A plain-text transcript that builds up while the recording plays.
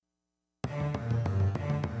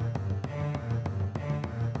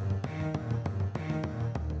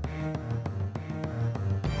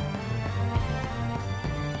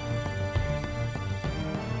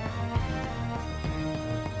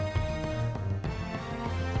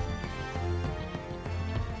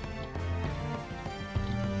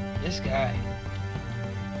This guy.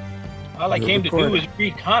 All I came to do was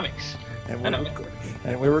read comics.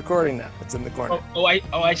 And we're recording now. It's in the corner.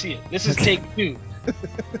 I see it. This is take 2.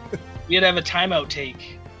 We had to have a timeout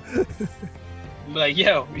take. I'm like,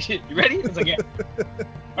 yo, you ready? It's like, yeah.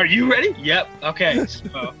 Are you ready? Yep. Okay.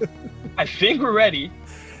 So I think we're ready.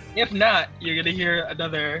 If not, you're gonna hear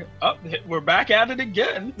another. Oh, we're back at it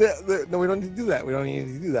again. No, we don't need to do that. We don't need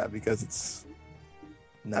to do that because it's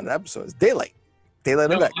not an episode. It's daylight. Daylight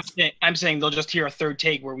no, effects. I'm saying they'll just hear a third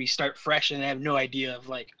take where we start fresh and have no idea of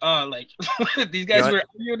like these guys were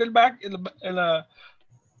arguing in the back in the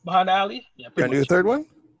behind the alley. Yeah, you want to do a third one?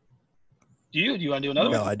 Do you want to do another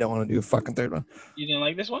one? No, I don't want to do a fucking third one. You didn't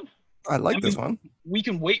like this one? I like this one. We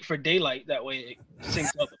can wait for daylight. That way it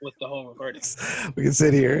syncs up with the whole recording. We can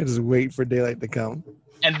sit here and just wait for daylight to come.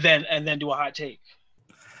 And then do a hot take.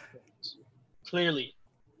 Clearly.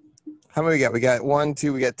 How many we got? We got 1,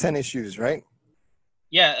 2, we got 10 issues, right?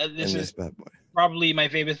 Yeah, this is bad boy. Probably my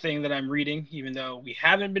favorite thing that I'm reading, even though we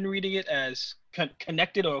haven't been reading it as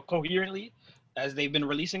connected or coherently as they've been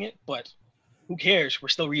releasing it. But who cares? We're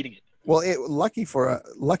still reading it. Well,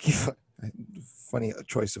 funny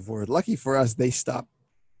choice of word. Lucky for us, they stopped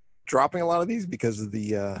dropping a lot of these because of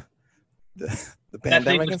the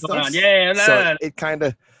pandemic and stuff. Yeah, it kind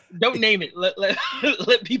of name it.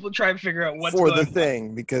 Let people try and figure out what's for going the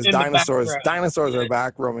thing because dinosaurs are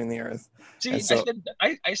back roaming the earth. See,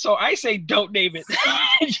 I say don't name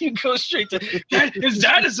it. You go straight to it's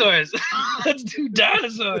dinosaurs. Let's do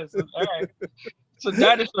dinosaurs. All right. So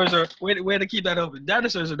dinosaurs are way to keep that open.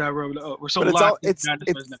 Dinosaurs are not roaming. We're so locked in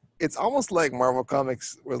dinosaurs now. It's almost like Marvel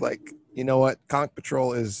Comics were like, you know what, Comic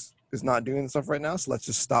Patrol is not doing stuff right now, so let's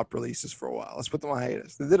just stop releases for a while. Let's put them on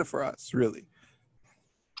hiatus. They did it for us, really.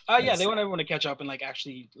 Yeah, they want everyone to catch up and like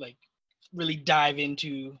actually like really dive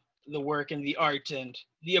into the work and the art and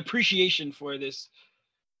the appreciation for this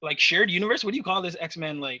like shared universe. What do you call this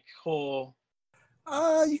X-Men like whole?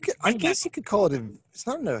 I guess you could call it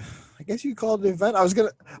I guess you could call it an event. I was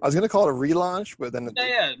gonna call it a relaunch, but then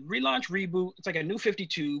relaunch, reboot. It's like a new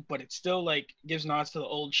 52, but it still like gives nods to the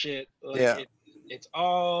old shit. Like, it's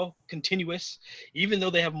all continuous, even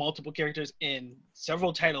though they have multiple characters in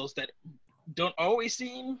several titles that don't always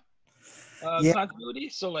seem continuity.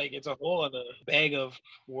 So like it's a whole other bag of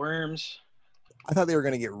worms. I thought they were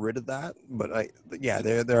gonna get rid of that, but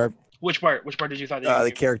there are. Which part did you thought?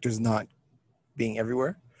 The characters not being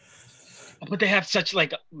everywhere. But they have such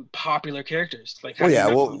like popular characters. Like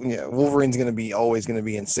Wolverine's always gonna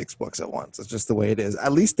be in 6 books at once. It's just the way it is.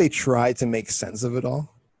 At least they try to make sense of it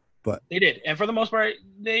all. But they did, and for the most part,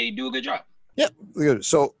 they do a good job. Yeah, good.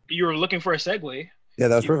 So you were looking for a segue. Yeah,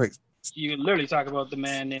 that was perfect. You literally talk about the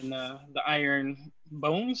man in the iron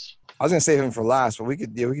bones. I was gonna save him for last, but we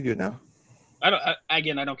could do it now. I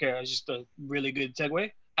don't care. It's just a really good segue.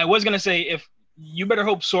 I was gonna say if you better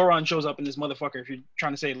hope Sauron shows up in this motherfucker if you're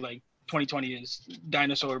trying to say like 2020 is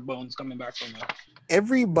dinosaur bones coming back from that.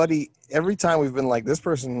 Every time we've been like, this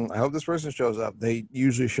person, I hope this person shows up, they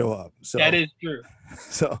usually show up. So that is true.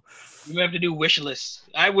 So you have to do wish lists.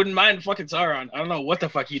 I wouldn't mind fucking Sauron. I don't know what the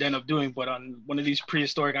fuck he'd end up doing, but on one of these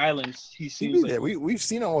prehistoric islands, he seems like we've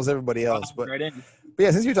seen almost everybody else. But right in. But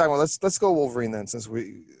yeah, since you're talking about, let's go Wolverine then.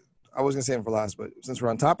 I was gonna say him for last, but since we're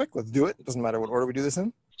on topic, let's do it. It doesn't matter what order we do this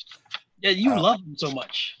in. Yeah, you love him so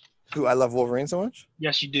much. Who? I love Wolverine so much?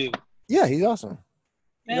 Yes, you do. Yeah, he's awesome.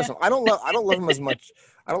 Awesome. I don't love him as much.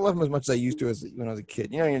 I don't love him as much as I used to when I was a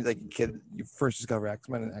kid. You know, you're like a kid, you first discover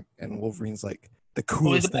X-Men and Wolverine's like the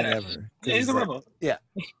coolest thing ever. Yeah, he's the rebel. Yeah.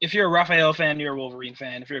 If you're a Raphael fan, you're a Wolverine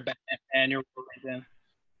fan. If you're a Batman fan, you're a Wolverine fan.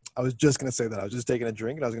 I was just gonna say that. I was just taking a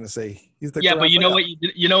drink and I was gonna say he's the. Yeah, but you know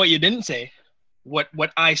what you didn't say? What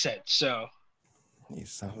I said. So. You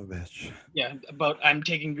son of a bitch. Yeah, but I'm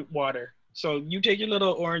taking water. So you take your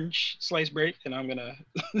little orange slice break, and I'm gonna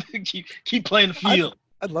keep playing the field.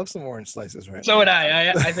 I'd love some orange slices right now. So would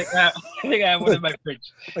I. I think I have one in my fridge.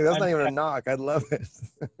 Like, that's not even a knock. I'd love it.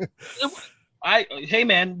 Hey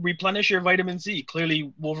man, replenish your vitamin C.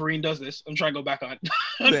 Clearly Wolverine does this. I'm trying to go back on.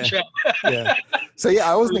 Yeah. So yeah,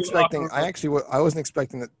 I wasn't expecting. I wasn't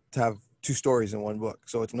expecting to have 2 stories in one book.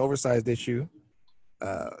 So it's an oversized issue.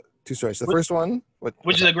 2 stories. The first one,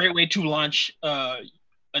 which is a great way to launch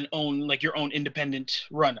your own independent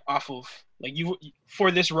run off of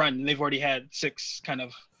for this run. They've already had 6 kind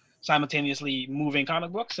of simultaneously moving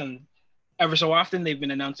comic books, and ever so often they've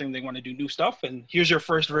been announcing they want to do new stuff. And here's your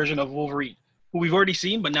first version of Wolverine, who we've already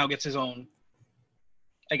seen, but now gets his own,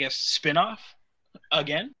 I guess, spin-off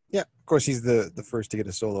again. Yeah, of course he's the first to get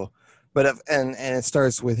a solo, but and it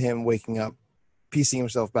starts with him waking up, piecing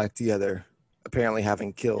himself back together, apparently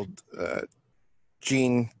having killed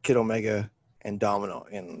Jean, Kid Omega, and Domino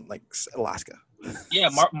in like Alaska. Yeah,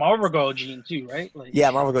 Marvel Girl gene too, right? Like, yeah,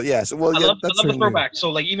 Marvel Girl. Yeah, so well, yeah, I love the throwback. So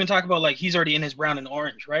like, even talk about like he's already in his brown and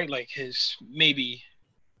orange, right? Like his maybe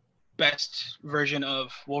best version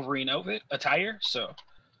of Wolverine outfit attire. So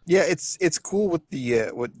yeah, it's cool with the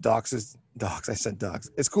what Docs. I said Docs.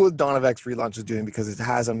 It's cool what Dawn of X relaunch is doing because it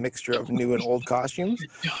has a mixture of new and old costumes.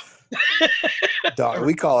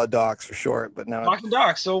 We call it Docs for short, but now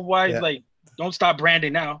Docs. So why like don't stop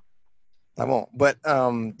branding now? I won't. But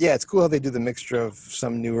yeah, it's cool how they do the mixture of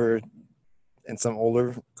some newer and some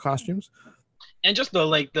older costumes. And just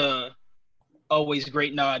the always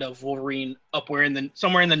great nod of Wolverine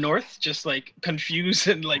somewhere in the north, just like confused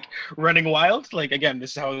and like running wild. Like again,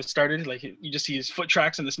 this is how it started. Like you just see his foot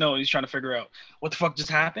tracks in the snow and he's trying to figure out what the fuck just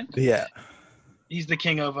happened. Yeah. He's the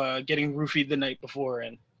king of getting roofied the night before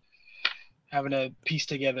and having to piece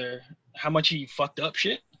together how much he fucked up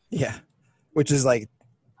shit. Yeah. Which is like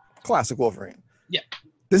classic Wolverine. Yeah.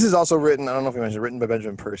 This is also written, I don't know if you mentioned, written by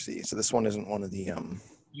Benjamin Percy. So this one isn't one of the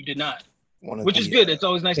You did not. Which is good. It's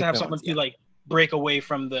always nice to have someone to like break away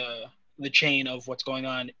from the chain of what's going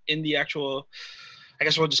on in the actual, I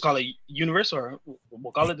guess we'll just call it universe, or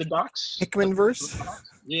we'll call it the Docs. Hickman verse.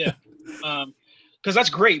 Yeah. Because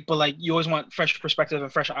that's great, but like you always want fresh perspective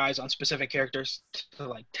and fresh eyes on specific characters to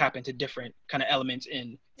like tap into different kind of elements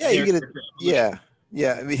in. Yeah, you get it. Yeah.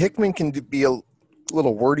 I mean, Hickman can be a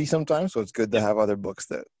little wordy sometimes, so it's good to have other books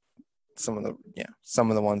that some of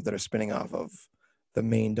the ones that are spinning off of the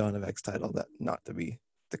main Dawn of X title that not to be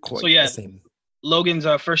the same. Logan's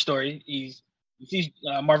first story, he sees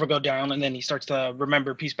Marvel go down, and then he starts to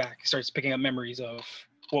remember Peace Back. He starts picking up memories of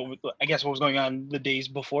what was going on the days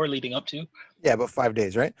before, leading up to. Yeah, about 5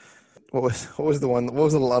 days, right? What was the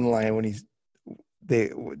little line when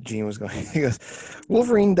Gene was going? He goes,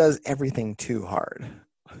 "Wolverine does everything too hard."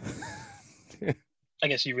 I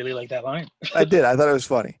guess you really like that line. I did. I thought it was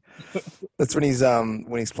funny. That's when he's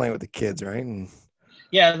playing with the kids, right? And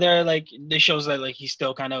yeah, they're like, this shows that like he's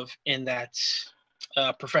still kind of in that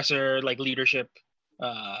professor like leadership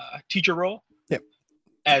teacher role. Yep.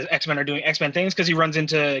 As X-Men are doing X-Men things, because he runs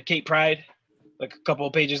into Kate Pryde like a couple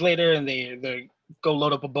of pages later, and they go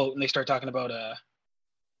load up a boat and they start talking about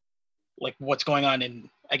like what's going on in,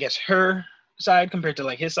 I guess, her side compared to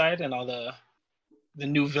like his side, and all the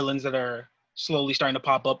new villains that are slowly starting to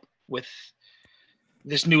pop up with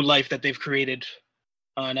this new life that they've created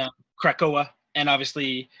on Krakoa. And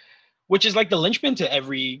obviously, which is like the linchpin to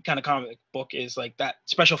every kind of comic book, is like that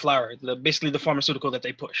special flower, basically the pharmaceutical that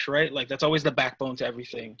they push, right? Like that's always the backbone to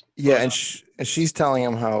everything. Yeah, and she's telling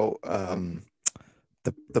him how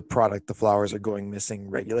the product, the flowers, are going missing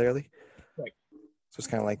regularly. Right. So it's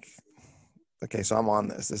kind of like, okay, so I'm on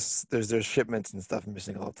this. There's shipments and stuff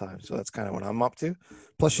missing all the time. So that's kind of what I'm up to.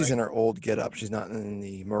 Plus, she's in her old get-up. She's not in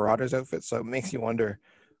the Marauders outfit, so it makes you wonder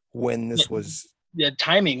when this was. Yeah,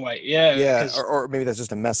 timing, right? Yeah. Yeah, or maybe that's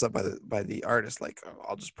just a mess up by the artist. Like, oh,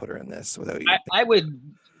 I'll just put her in this without. I would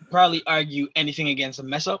probably argue anything against a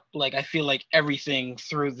mess up. Like, I feel like everything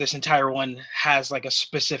through this entire one has like a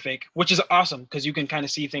specific, which is awesome because you can kind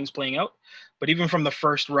of see things playing out. But even from the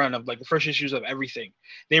first run of like the first issues of everything,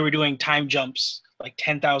 they were doing time jumps like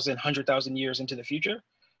 10,000, 100,000 years into the future.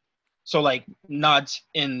 So like nods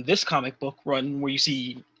in this comic book run where you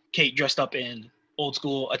see Kate dressed up in old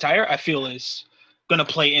school attire, I feel is going to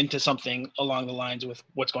play into something along the lines with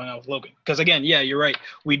what's going on with Logan. Because again, yeah, you're right.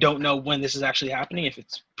 We don't know when this is actually happening, if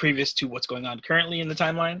it's previous to what's going on currently in the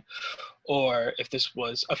timeline, or if this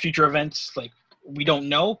was a future event. Like, we don't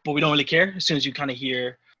know, but we don't really care. As soon as you kind of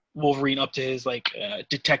hear Wolverine up to his like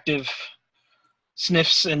detective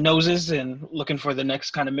sniffs and noses and looking for the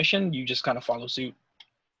next kind of mission, you just kind of follow suit.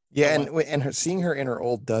 Yeah, and seeing her in her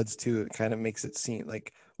old duds too, it kind of makes it seem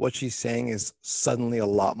like what she's saying is suddenly a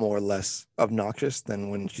lot more or less obnoxious than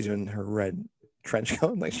when she's in her red trench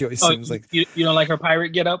coat. Like, she always seems like you don't like her pirate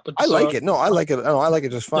get up. But I like it. No, I like it. No, I like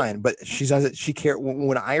it just fine. But she says it.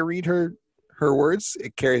 When I read her words,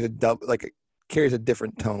 it carries a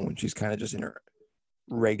different tone when she's kind of just in her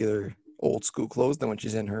regular old school clothes than when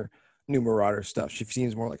she's in her new Marauder stuff. She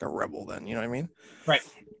seems more like a rebel then. You know what I mean? Right.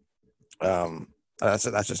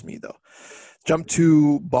 That's just me though. Jump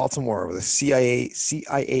to Baltimore with a CIA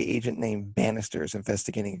agent named Bannister is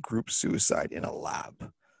investigating a group suicide in a lab.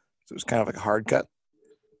 So it was kind of like a hard cut.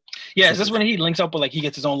 Yeah, is this when he links up with, like, he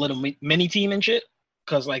gets his own little mini team and shit?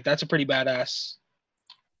 Because like that's a pretty badass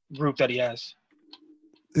group that he has.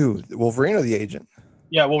 Who, Wolverine or the agent?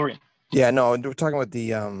 Yeah, Wolverine. Yeah, no, we're talking about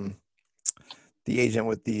the agent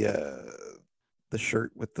with the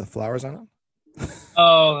shirt with the flowers on it.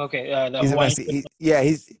 Oh, okay.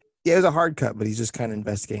 It was a hard cut, but he's just kind of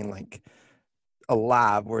investigating like a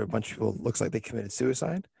lab where a bunch of people looks like they committed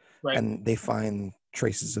suicide, Right. and they find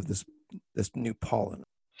traces of this new pollen.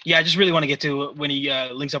 Yeah, I just really want to get to when he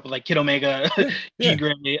links up with like Kid Omega, Yeah. Jean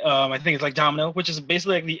Grey. I think it's like Domino, which is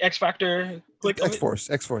basically like the X Factor. X-Force,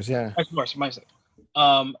 yeah. X-Force, my mistake.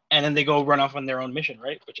 And then they go run off on their own mission,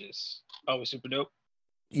 right? Which is always super dope.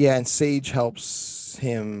 Yeah, and Sage helps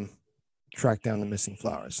him track down the missing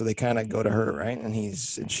flowers. So they kind of go to her, right?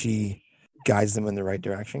 And she guides them in the right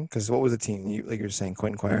direction. Because what was the team? Like you're saying,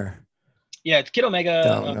 Quentin Quire. Yeah, it's Kid Omega,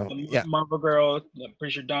 Domino. Yeah. Marvel Girl, I'm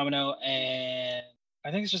pretty sure Domino, and I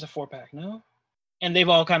think it's just a 4-pack, no? And they've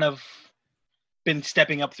all kind of been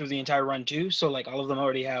stepping up through the entire run too. So like all of them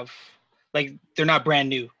already have, like, they're not brand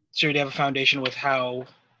new. So they have a foundation with how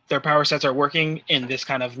their power sets are working in this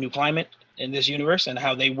kind of new climate in this universe and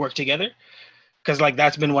how they work together. Because like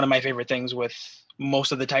that's been one of my favorite things with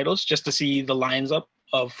most of the titles, just to see the lines up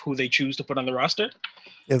of who they choose to put on the roster.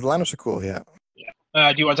 Yeah, the lineups are cool. Yeah.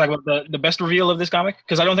 Do you want to talk about the best reveal of this comic?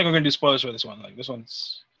 Because I don't think we're going to do spoilers for this one. Like this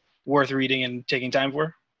one's worth reading and taking time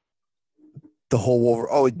for. The whole Wolverine.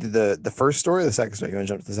 Oh, the first story or the second story? You want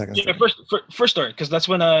to jump to the second story? Yeah, first story, because that's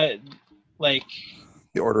when like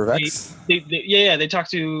the Order of X. They talk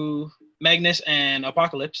to Magnus and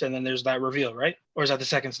Apocalypse, and then there's that reveal, right? Or is that the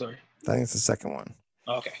second story? I think it's the second one.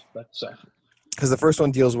 Oh, okay, that's because the first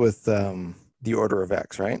one deals with the Order of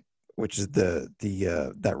X, right? Which is the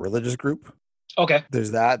that religious group. Okay.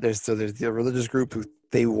 There's that. There's the religious group who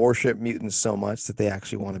they worship mutants so much that they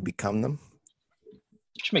actually want to become them.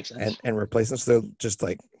 Which makes sense. And replace them. So they're just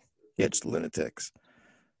like, just lunatics.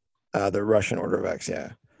 The Russian Order of X,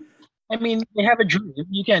 yeah. I mean, they have a dream.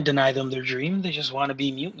 You can't deny them their dream. They just want to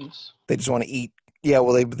be mutants. They just want to eat. Yeah,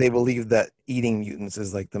 well, they believe that eating mutants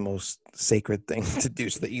is like the most sacred thing to do.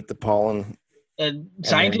 So they eat the pollen. And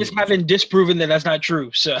scientists haven't disproven that that's not true.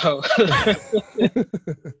 So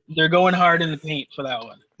they're going hard in the paint for that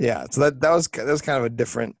one. Yeah, so that was kind of a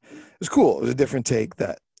different. It was cool. It was a different take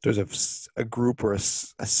that there's a group or a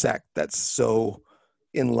sect that's so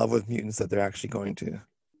in love with mutants that they're actually going to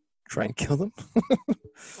try and kill them.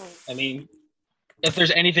 I mean, if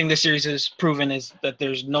there's anything this series has proven is that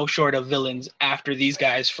there's no short of villains after these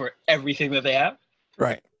guys for everything that they have.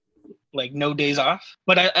 Right. Like no days off.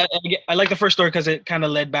 But I like the first story because it kind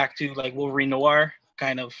of led back to like Wolverine Noir.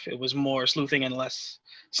 Kind of, it was more sleuthing and less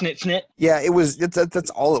snit. Yeah, it was. That's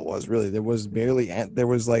all it was really. There was barely any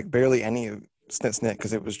snit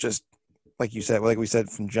because it was just like you said, like we said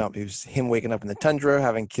from jump. It was him waking up in the tundra,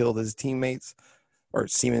 having killed his teammates, or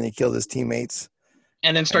seemingly killed his teammates,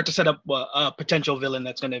 and then start to set up a potential villain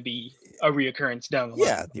that's going to be a reoccurrence down the line.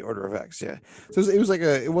 Yeah, the Order of X. Yeah, so it was like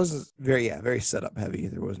it wasn't very setup heavy.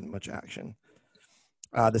 There wasn't much action.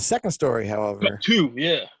 The second story, however,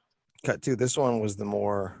 Cut 2. This one was the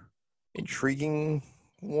more intriguing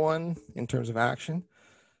one in terms of action.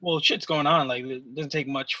 Well, shit's going on. Like, it doesn't take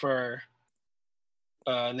much for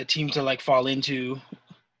the team to like fall into.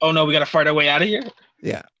 Oh no, we got to fight our way out of here.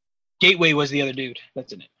 Yeah. Gateway was the other dude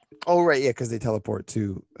that's in it. Oh right, yeah, because they teleport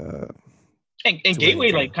to. And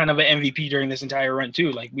Gateway, like, kind of an MVP during this entire run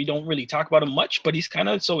too. Like, we don't really talk about him much, but he's kind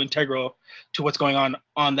of so integral to what's going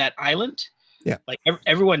on that island. Yeah. Like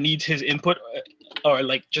everyone needs his input, or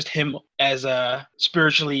like just him as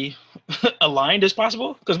spiritually aligned as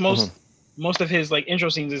possible. Because most of his like intro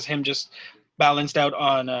scenes is him just balanced out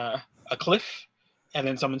on a cliff, and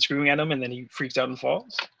then someone screaming at him, and then he freaks out and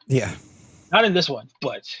falls. Yeah. Not in this one,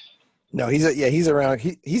 but. No, he's around.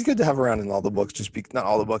 He's good to have around in all the books. Not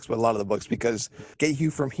all the books, but a lot of the books, because get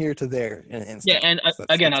you from here to there in an instant. Yeah, and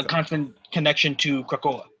again, a constant connection to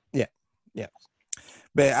Krakoa. Yeah.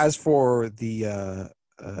 But as for the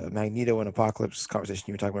Magneto and Apocalypse conversation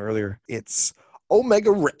you were talking about earlier, it's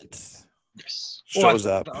Omega Red. Yes. Shows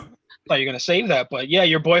up. I thought you were gonna save that, but yeah,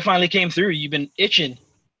 your boy finally came through. You've been itching.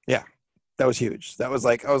 Yeah. That was huge. That was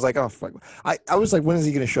like, I was like, oh fuck. I was like, when is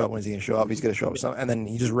he gonna show up? He's gonna show up with something, and then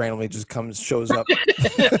he just randomly just shows up.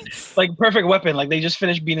 Like perfect weapon. Like they just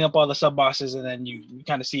finished beating up all the sub bosses, and then you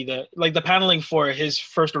kind of see the paneling for his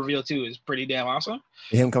first reveal too is pretty damn awesome.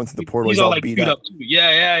 Him coming through the portal, he's all like beat up too.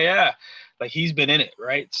 Yeah. Like he's been in it,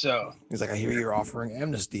 right? So he's like, I hear you're offering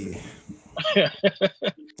amnesty.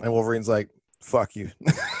 And Wolverine's like, fuck you.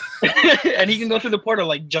 And he can go through the portal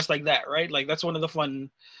like just like that, right? Like that's one of the fun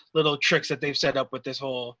little tricks that they've set up with this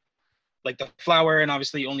whole, like the flower, and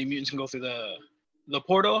obviously only mutants can go through the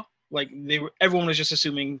portal. Like everyone was just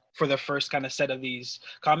assuming for the first kind of set of these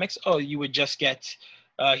comics, you would just get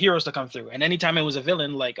heroes to come through, and anytime it was a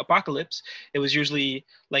villain like Apocalypse, it was usually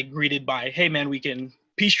like greeted by, hey man, we can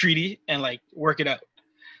peace treaty and like work it out.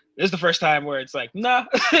 This is the first time where it's like, nah,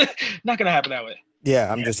 not gonna happen that way.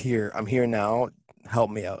 Yeah, I'm just here. I'm here now.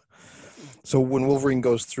 Help me out. So when Wolverine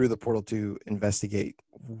goes through the portal to investigate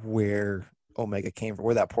where Omega came from,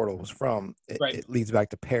 where that portal was from, it leads back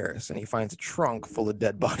to Paris, and he finds a trunk full of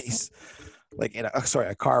dead bodies, like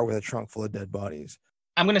a car with a trunk full of dead bodies.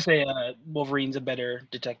 I'm gonna say Wolverine's a better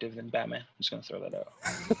detective than Batman. I'm just gonna throw that out.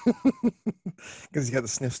 Because he got the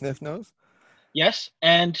sniff nose. Yes,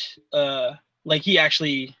 and like he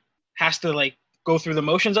actually has to like go through the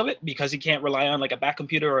motions of it because he can't rely on like a bat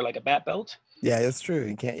computer or like a bat belt. Yeah, that's true.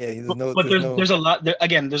 He can't. Yeah, there's a lot.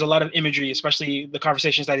 There's a lot of imagery, especially the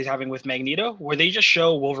conversations that he's having with Magneto, where they just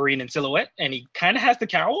show Wolverine in silhouette, and he kind of has the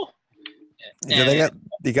cowl. Yeah,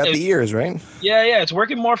 they got the ears, right? Yeah, it's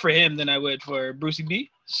working more for him than I would for Brucey B.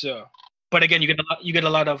 So, but again, you get a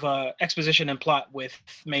lot of exposition and plot with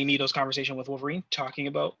Magneto's conversation with Wolverine, talking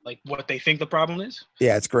about like what they think the problem is.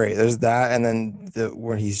 Yeah, it's great. There's that, and then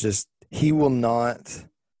where he will not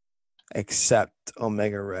accept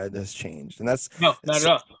Omega Red has changed, and that's not at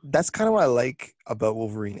all. That's kind of what I like about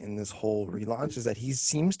Wolverine in this whole relaunch, is that he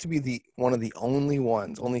seems to be one of the only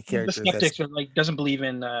characters the skeptics that like doesn't believe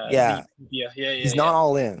in he's not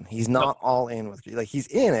all in. He's not all in with, like, he's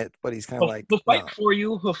in it, but he's kind of like, he'll fight for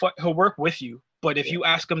you, he'll work with you, but if you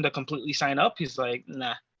ask him to completely sign up, he's like,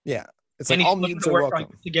 nah. Yeah, it's like all mutants are welcome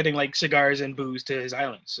to getting like cigars and booze to his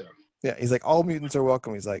island. So yeah, he's like, all mutants are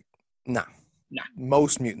welcome. He's like, nah.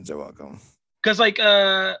 Most mutants are welcome. Because like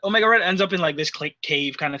Omega Red ends up in like this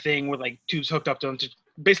cave kind of thing with like tubes hooked up to him to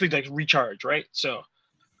basically like recharge, right? So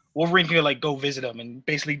Wolverine can like go visit him and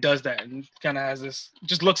basically does that and kind of has this,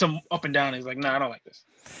 just looks him up and down. And he's like, nah, I don't like this.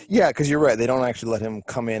 Yeah, because you're right. They don't actually let him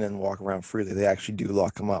come in and walk around freely. They actually do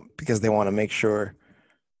lock him up because they want to make sure,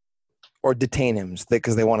 or detain him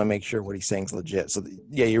because they want to make sure what he's saying is legit. So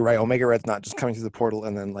yeah, you're right. Omega Red's not just coming through the portal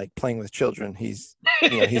and then like playing with children. He's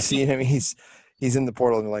seeing him. He's in the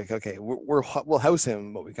portal and like, okay, we'll house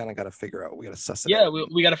him, but we kind of got to figure out. We got to suss it out. Yeah,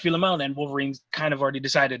 we got to feel him out. And Wolverine's kind of already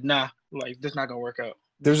decided, nah, like this not gonna work out.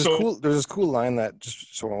 There's this cool line that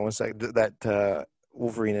that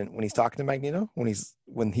Wolverine, when he's talking to Magneto,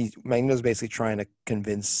 Magneto's basically trying to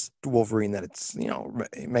convince Wolverine that it's,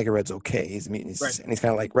 Mega Red's okay. He's and he's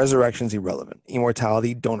kind of like, resurrection's irrelevant.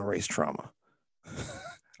 Immortality, don't erase trauma.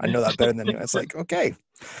 I know that better than you. It's like, okay.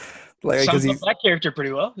 Like, sums up that character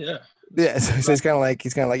pretty well, yeah. Yeah, so he's kind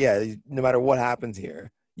of like, yeah, no matter what happens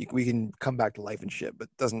here, we can come back to life and shit, but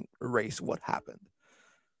it doesn't erase what happened.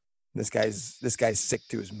 This guy's sick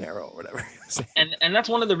to his marrow or whatever. and that's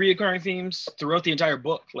one of the reoccurring themes throughout the entire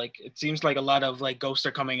book. Like, it seems like a lot of like ghosts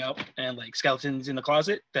are coming up and like skeletons in the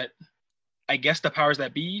closet that I guess the powers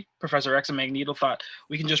that be, Professor X and Magneto, thought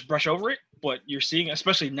we can just brush over it. But you're seeing,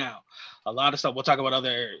 especially now, a lot of stuff. We'll talk about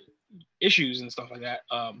other issues and stuff like that.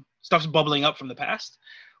 Stuff's bubbling up from the past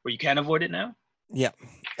where you can't avoid it now. Yeah,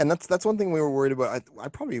 and that's one thing we were worried about.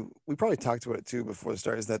 We probably talked about it too before the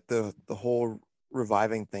start. Is that the whole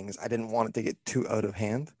reviving things? I didn't want it to get too out of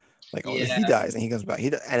hand. Like, he dies and he comes back.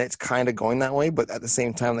 And it's kind of going that way, but at the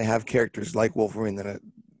same time, they have characters like Wolverine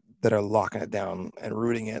that are locking it down and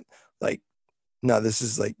rooting it. Like, no, this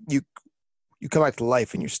is like you come back to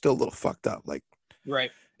life and you're still a little fucked up. Like, right.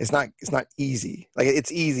 It's not easy. Like,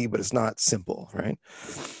 it's easy, but it's not simple, right?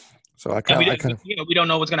 So we don't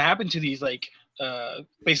know what's gonna happen to these like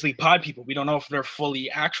basically pod people. We don't know if they're fully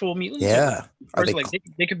actual mutants. Yeah,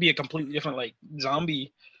 they could be a completely different like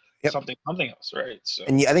zombie, something else, right? So,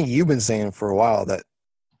 and I think you've been saying for a while that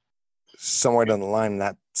somewhere down the line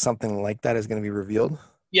that something like that is going to be revealed.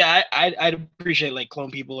 Yeah, I'd appreciate like clone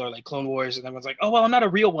people or like Clone Wars, and everyone's like, oh well, I'm not a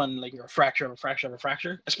real one. Like, you're a fracture of a fracture of a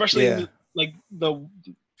fracture. Especially like the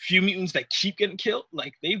few mutants that keep getting killed.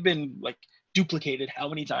 Like, they've been like duplicated how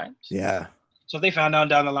many times? Yeah. So if they found out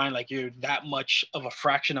down the line like you're that much of a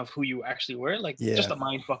fraction of who you actually were, like just a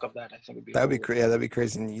mind fuck of that, I think would be. That'd be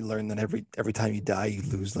crazy. And you learn that every time you die, you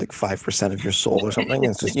lose like 5% of your soul or something.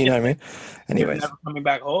 It's just, you know what I mean? Anyways, never coming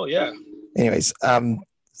back whole. Yeah. Anyways,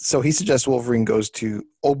 so he suggests Wolverine goes to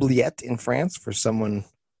Oubliette in France for someone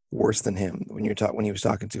worse than him when he was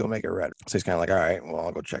talking to Omega Red. So he's kind of like, all right, well,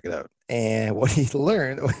 I'll go check it out. And what he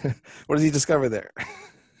learned, what does he discover there?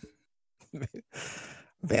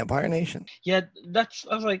 Vampire Nation. Yeah,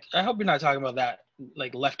 I was like, I hope you're not talking about that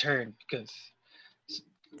like left turn, because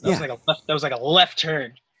that was like a left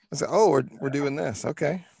turn. I said, oh, we're doing this.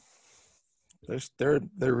 Okay. They're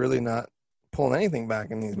really not pulling anything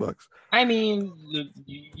back in these books. I mean,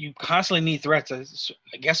 you constantly need threats.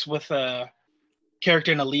 I guess with a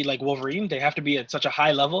character in a lead like Wolverine, they have to be at such a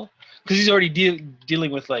high level because he's already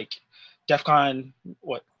dealing with like DEFCON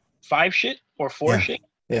 5 shit or 4 shit.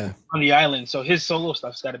 Yeah. On the island, so his solo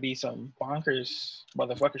stuff's got to be some bonkers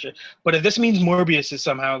motherfucker shit. But if this means Morbius is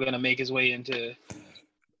somehow gonna make his way into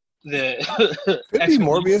the Could be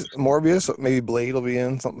Excalibur. Morbius. Maybe Blade will be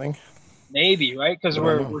in something. Maybe, right? Because We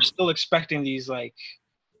don't know. we're still expecting these like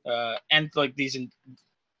and like these I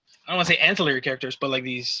don't want to say ancillary characters, but like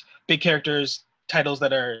these big characters titles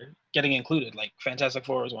that are getting included. Like Fantastic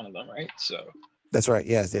Four is one of them, right? So That's right.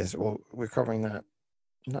 Yes, yes. Well, we're covering that.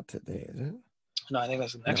 Not today, is it? no, I think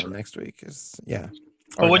that's the next one. Next week is yeah.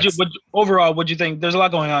 But Or next. overall, what'd you think? There's a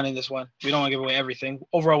lot going on in this one. We don't want to give away everything.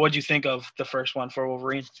 Overall, what'd you think of the first one for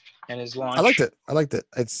Wolverine and his launch? I liked it.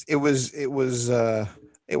 It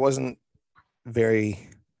wasn't very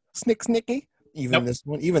snicky. Even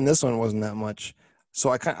this one wasn't that much. So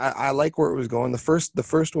I like where it was going. The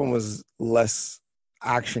first one was less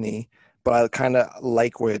actiony, but I kind of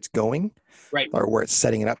like where it's going, right? Or where it's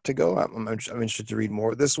setting it up to go. I'm interested to read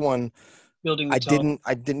more. This one, building. I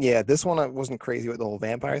didn't. Yeah, this one I wasn't crazy with the whole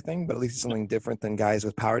vampire thing, but at least it's something different than guys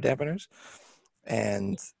with power dampeners.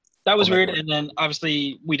 And that was weird. And then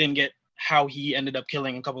obviously we didn't get how he ended up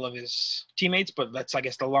killing a couple of his teammates, but that's I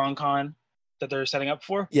guess the long con that they're setting up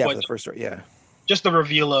for. Yeah, but for the first story, yeah. Just the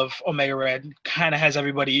reveal of Omega Red kind of has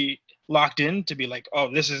everybody locked in to be like,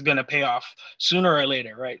 oh, this is gonna pay off sooner or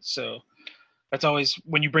later, right? So that's always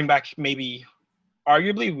when you bring back maybe,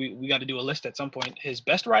 arguably, we got to do a list at some point. His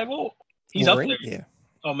best rival, he's Wolverine? Up there. Yeah.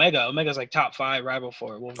 Omega's like top 5 rival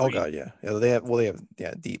for Wolverine. Oh god, yeah. They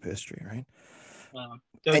have deep history, right?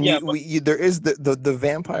 And yeah, there is the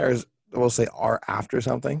vampires. We'll say are after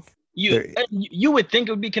something. You would think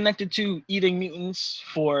it would be connected to eating mutants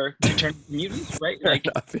to turn mutants, right? Like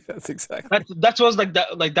enough. That's exactly. That was like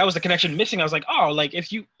that. Like that was the connection missing. I was like, oh, like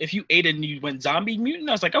if you ate it and you went zombie mutant,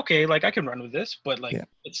 I was like, okay, like I can run with this, but like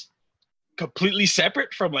it's completely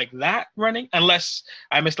separate from like that running, unless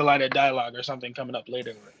I missed a line of dialogue or something coming up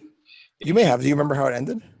later. You may have. Do you remember how it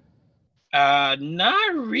ended?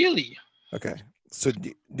 Not really. Okay. So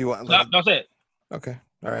do you want? No, that's it. Okay.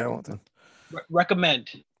 All right. I won't then. Recommend.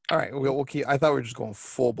 All right, we'll keep. I thought we were just going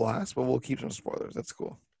full blast, but we'll keep some spoilers. That's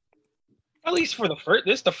cool. At least for the first.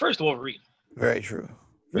 This is the first Wolverine. Very true.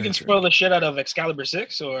 We can spoil the shit out of Excalibur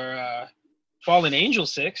 6 or Fallen Angel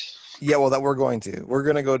 6. Yeah, well, that we're going to. We're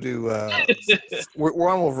gonna go do. We're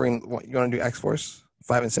on Wolverine. You want to do X-Force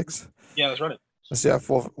 5 and 6? Yeah, let's run it. Let's do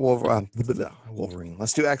Wolverine.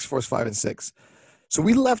 Let's do X-Force 5 and 6. So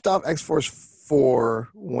we left off X-Force 4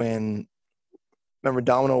 when. Remember,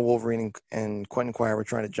 Domino, Wolverine, and Quentin Quire were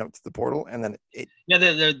trying to jump to the portal, and then it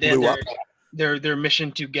blew up. Their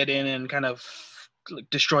mission to get in and kind of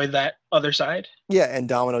destroy that other side. Yeah, and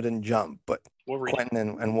Domino didn't jump, but Wolverine.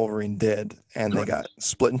 Quentin and Wolverine did, and they got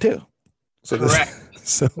split in two. So correct.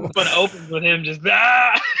 But it opens with him just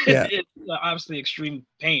yeah. It's obviously extreme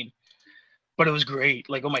pain, but it was great.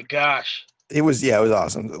 Like, oh my gosh, it was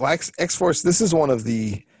awesome. X-Force. This is one of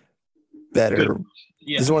the better.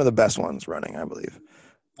 Yeah. This is one of the best ones running, I believe.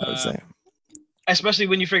 I would say. Especially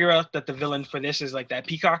when you figure out that the villain for this is like that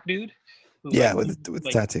peacock dude. With the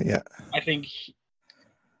tattoo, yeah. I think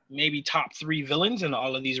maybe top 3 villains in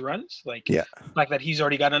all of these runs. Like, the fact that he's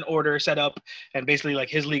already got an order set up and basically like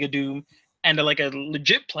his League of Doom and like a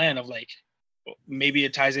legit plan of like, maybe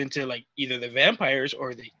it ties into like either the vampires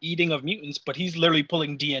or the eating of mutants, but he's literally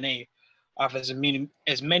pulling DNA off as many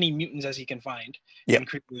mutants as he can find and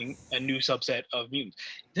creating a new subset of mutants.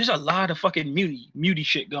 There's a lot of fucking muty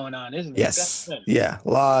shit going on, isn't there? Yes. Yeah, a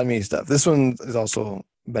lot of muty stuff. This one is also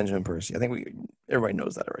Benjamin Percy. I think everybody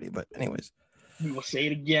knows that already, but anyways. We will say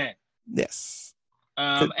it again. Yes.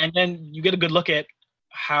 And then you get a good look at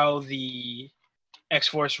how the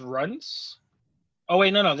X-Force runs. Oh,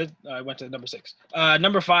 wait, no. I went to number 6.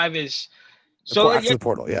 Number 5 is... So after the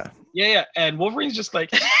portal, yeah, and Wolverine's just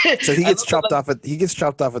like. So he gets chopped off at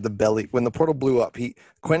the belly when the portal blew up.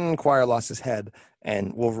 Quentin Quire lost his head,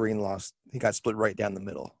 and Wolverine he got split right down the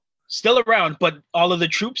middle. Still around, but all of the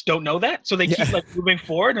troops don't know that, so they keep like moving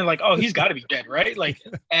forward and like, oh, he's got to be dead, right? Like,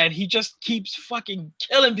 and he just keeps fucking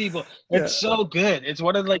killing people. It's so good. It's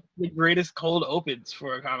one of like the greatest cold opens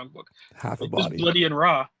for a comic book. Half a body, just bloody and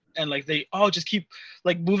raw. And like they all just keep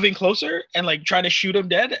like moving closer and like trying to shoot him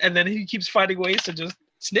dead, and then he keeps finding ways to just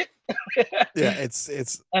snip.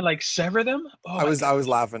 It's and like sever them. Oh, I was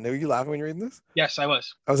laughing. Were you laughing when you were reading this? Yes, I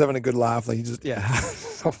was. I was having a good laugh. Like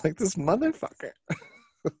I'm like, this motherfucker.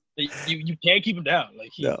 You can't keep him down.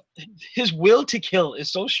 Like his will to kill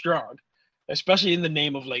is so strong, especially in the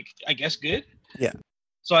name of like I guess good. Yeah.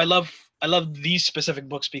 So I love these specific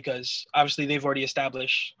books because obviously they've already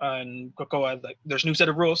established on Krakoa like there's a new set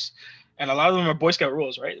of rules, and a lot of them are Boy Scout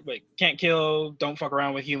rules, right? Like can't kill, don't fuck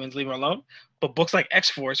around with humans, leave them alone. But books like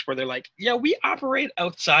X-Force, where they're like, yeah, we operate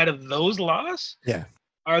outside of those laws,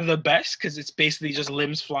 are the best because it's basically just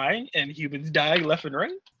limbs flying and humans dying left and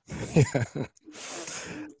right. Yeah.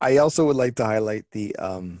 I also would like to highlight the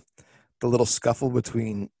little scuffle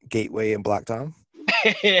between Gateway and Black Tom.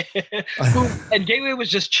 And Gateway was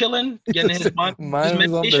just chilling, getting his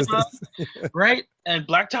meditation on, right? And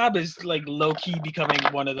Black Top is like low key becoming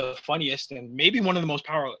one of the funniest and maybe one of the most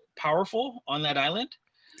powerful on that island.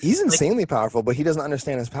 He's insanely powerful, but he doesn't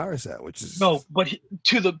understand his power set, which is no. But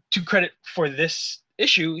to credit for this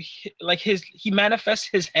issue, he manifests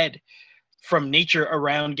his head from nature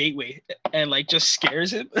around Gateway and like just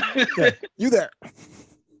scares him. Yeah, you there?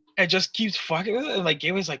 And just keeps fucking with it. And like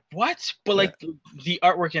Gateway's like, what? But like the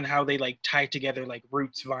artwork and how they like tie together like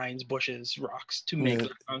roots, vines, bushes, rocks to make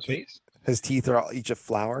Tom's face. His teeth are all each a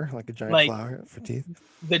flower, like a giant flower for teeth.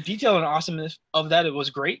 The detail and awesomeness of that, it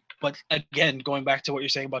was great. But again, going back to what you're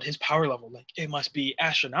saying about his power level, like it must be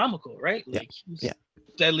astronomical, right? Like he's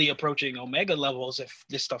deadly approaching Omega levels if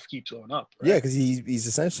this stuff keeps going up. Right? Yeah, because he's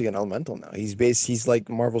essentially an elemental now. He's like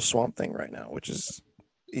Marvel's Swamp Thing right now, which is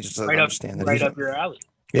he just doesn't understand that. Right up your alley.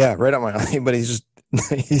 Yeah, right up my alley. But he's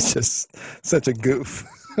just such a goof.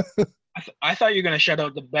 I thought you were gonna shout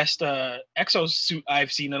out the best exo suit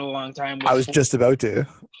I've seen in a long time. I was just about to.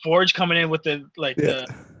 Forge coming in with the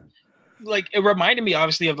it reminded me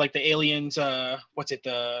obviously of like the aliens. What's it?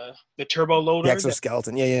 The turbo loader. The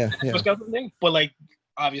exoskeleton. Yeah. Exoskeleton thing, but like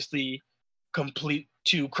obviously complete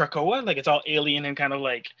to Krakoa. Like it's all alien and kind of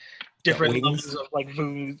like different levels of like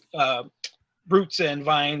roots and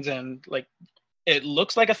vines and like it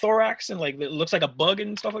looks like a thorax and like it looks like a bug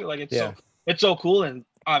and stuff like it's so cool. And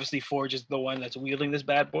obviously Forge is the one that's wielding this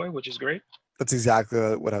bad boy, which is great. That's exactly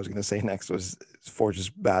what I was going to say next was Forge's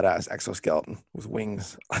badass exoskeleton with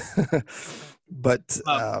wings. But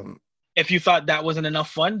if you thought that wasn't enough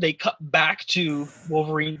fun, they cut back to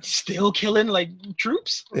Wolverine still killing like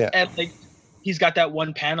troops. Yeah. And like he's got that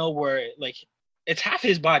one panel where like it's half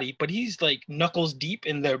his body, but he's like knuckles deep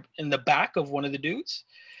in the back of one of the dudes.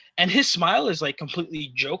 And his smile is like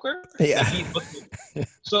completely Joker. Yeah.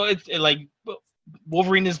 So it's like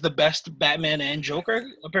Wolverine is the best Batman and Joker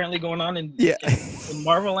apparently going on in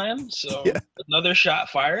Marvel Land. So another shot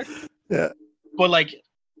fired. Yeah. But like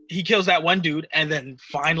he kills that one dude and then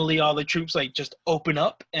finally all the troops like just open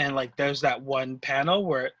up and like there's that one panel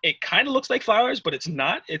where it kind of looks like flowers, but it's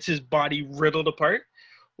not. It's his body riddled apart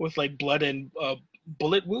with like blood and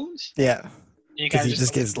bullet wounds. Yeah. Because he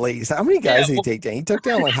just gets laced. How many guys did he take down? He took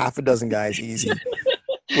down like half a dozen guys easy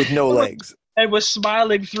with no legs. And was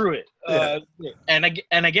smiling through it.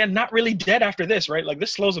 And again, not really dead after this, right? Like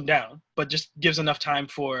this slows him down, but just gives enough time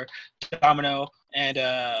for Domino and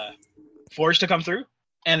Forge to come through.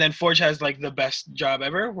 And then Forge has like the best job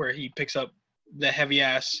ever where he picks up the heavy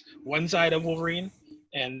ass one side of Wolverine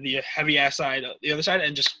and the heavy ass side the other side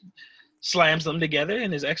and just slams them together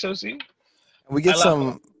in his exosuit. We get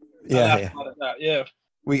some I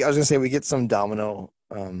was gonna say we get some Domino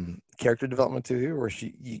character development too here, where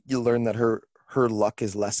you learn that her luck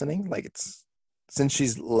is lessening. Like it's since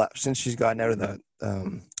she's gotten out of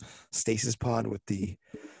the stasis pod with the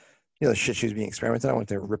the shit she was being experimented on when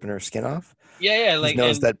they're ripping her skin off. Like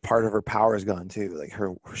noticed that part of her power is gone too. Like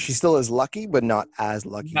she still is lucky, but not as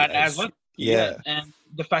lucky. Yeah, and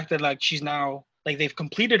the fact that like she's now. Like they've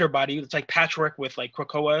completed her body. It's like patchwork with like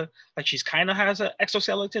Krakoa. Like she's kind of has an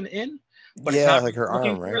exoskeleton in, but it's not like her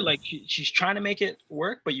arm, right? Like she's trying to make it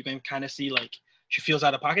work, but you can kind of see like she feels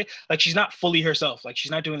out of pocket. Like she's not fully herself. Like she's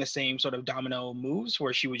not doing the same sort of Domino moves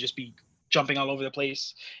where she would just be jumping all over the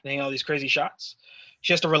place and hitting all these crazy shots.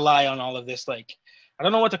 She has to rely on all of this. Like I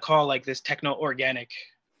don't know what to call like this techno organic.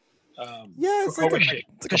 It's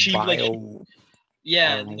like a bio.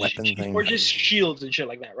 Weapon thing. Or just shields and shit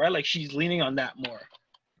like that, right? Like she's leaning on that more.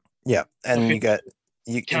 Yeah, and you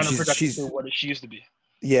counterproductive to what she used to be.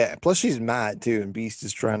 Yeah, plus she's mad too, and Beast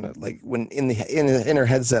is trying to like when in her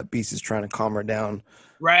headset, Beast is trying to calm her down.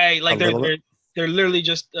 Right, like they're literally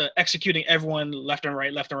just executing everyone left and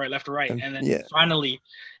right, and then finally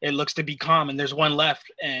it looks to be calm, and there's one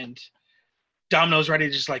left, and Domino's ready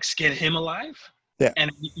to just like skin him alive. Yeah,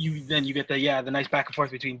 and you get the nice back and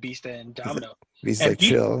forth between Beast and Domino. Beast like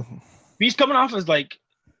chill. Beast coming off as like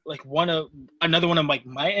another one of like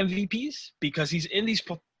my MVPs because he's in these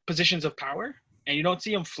positions of power and you don't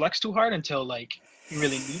see him flex too hard until like he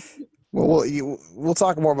really needs to. Well, we'll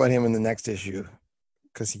talk more about him in the next issue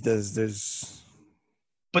because he does.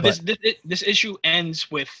 But this issue ends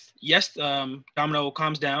with Domino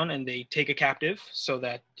calms down and they take a captive so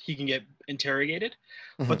that he can get interrogated.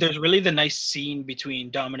 Mm-hmm. But there's really the nice scene between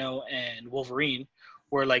Domino and Wolverine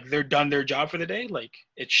where like they're done their job for the day. Like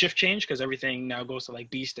it's shift change because everything now goes to like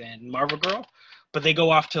Beast and Marvel Girl, but they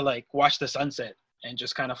go off to like watch the sunset and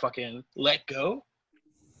just kind of fucking let go.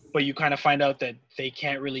 But you kind of find out that they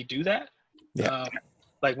can't really do that. Yeah.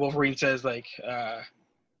 like Wolverine says, like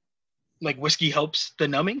whiskey helps the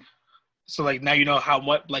numbing. So like now you know how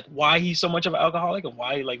much, like why he's so much of an alcoholic, and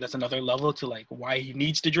why like that's another level to like why he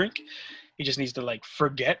needs to drink. He just needs to like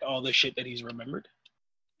forget all the shit that he's remembered.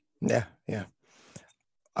 Yeah, yeah.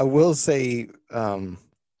 I will say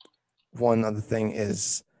one other thing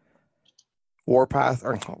is Warpath,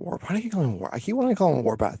 or not Warpath. Why do you call him War? I keep wanting to call him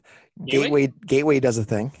Warpath. Gateway does a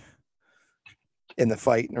thing in the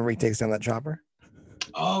fight, and he takes down that chopper.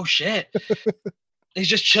 Oh shit! He's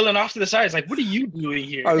just chilling off to the side. It's like, what are you doing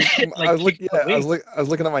here? I was Like,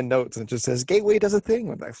 looking at my notes, and it just says Gateway does a thing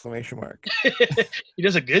with exclamation mark. he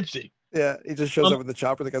does a good thing. Yeah, he just shows up with the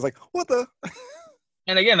chopper. The guy's like, "What the?"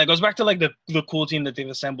 And again, that goes back to like the cool team that they've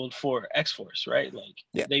assembled for X-Force, right? Like,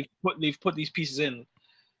 yeah, they've put these pieces in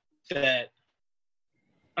that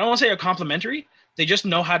I don't want to say are complementary. They just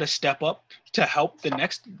know how to step up to help the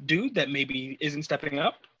next dude that maybe isn't stepping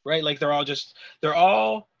up, right? Like they're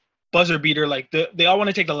all buzzer beater. Like they all want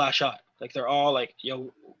to take the last shot. Like they're all like,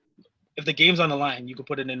 yo, if the game's on the line, you can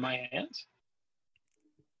put it in my hands.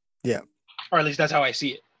 Yeah. Or at least that's how I see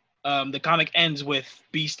it. The comic ends with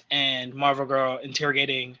Beast and Marvel Girl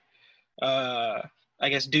interrogating, I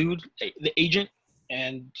guess, dude, the agent,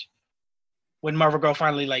 and when Marvel Girl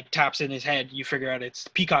finally like taps in his head, you figure out it's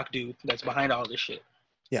Peacock dude that's behind all this shit.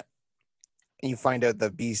 Yeah, and you find out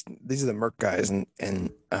the Beast. These are the Merc guys, and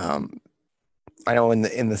I know in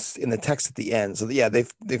the text at the end. So yeah,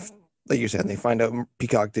 they've like you said, they find out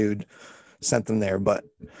Peacock dude sent them there, but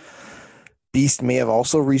Beast may have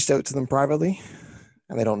also reached out to them privately,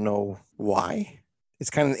 and they don't know why.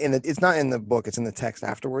 It's kind of it's not in the book; it's in the text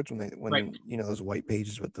afterwards when right. You know those white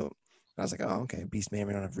pages with the. I was like, oh, okay, Beast may or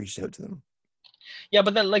may not have reached out to them. Yeah,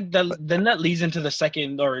 but then that leads into the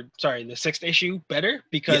sixth issue better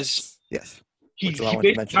because yes. He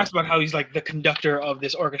basically talks about how he's like the conductor of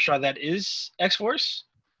this orchestra that is X-Force.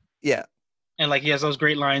 Yeah. And like he has those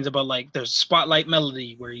great lines about like there's Spotlight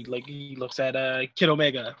Melody where he looks at Kid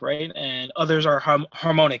Omega, right? And others are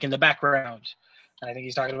harmonic in the background. And I think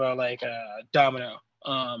he's talking about like Domino.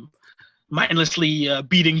 Mindlessly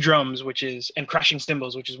beating drums, and crashing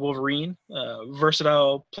cymbals, which is Wolverine.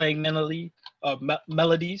 Versatile playing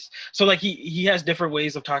melodies. So like he has different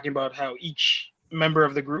ways of talking about how each member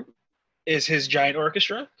of the group is his giant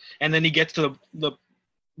orchestra, and then he gets to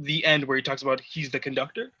the end where he talks about he's the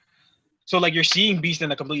conductor. So like you're seeing Beast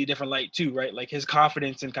in a completely different light too, right? Like his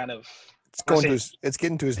confidence and kind of it's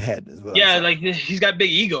getting to his head as well. Yeah, like he's got big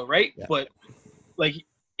ego, right? Yeah. But like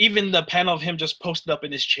even the panel of him just posted up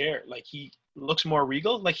in his chair, like he looks more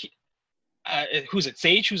regal. Like who's it?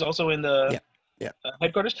 Sage, who's also in the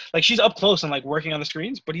headquarters. Like she's up close and like working on the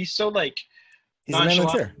screens, but he's so like he's in the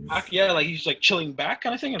chair. Yeah, like he's like chilling back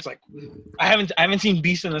kind of thing. It's like I haven't seen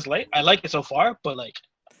Beast in this light. I like it so far, but like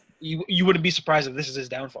you wouldn't be surprised if this is his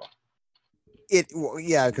downfall.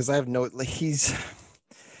 Because I have he's.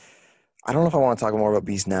 I don't know if I want to talk more about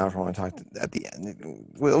Beast now, or if I want to talk at the end.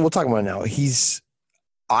 We'll talk about it now.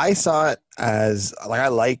 I saw it as like I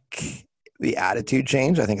like the attitude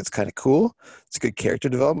change. I think it's kind of cool. It's a good character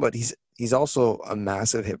development, but he's also a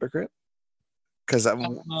massive hypocrite. Because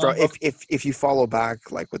if you follow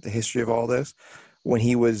back like with the history of all this, when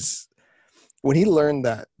he learned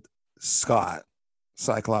that Scott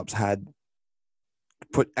Cyclops had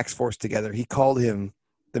put X-Force together, he called him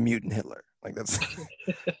the mutant Hitler. Like that's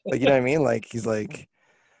like you know what I mean? Like he's like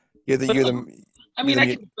you're the. I mean, I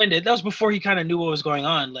can defend it. That was before he kind of knew what was going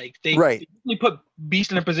on. Like they put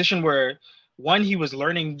Beast in a position where one, he was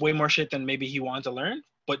learning way more shit than maybe he wanted to learn,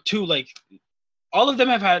 but two, like all of them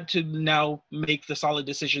have had to now make the solid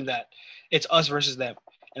decision that it's us versus them,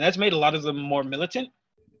 and that's made a lot of them more militant.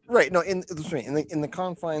 Right. No, in the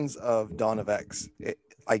confines of Dawn of X,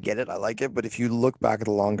 I get it. I like it. But if you look back at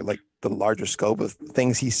the larger scope of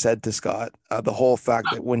things he said to Scott, the whole fact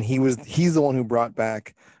that when he's the one who brought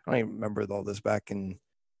back, I don't even remember all this back in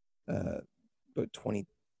about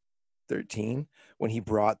 2013 when he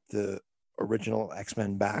brought the original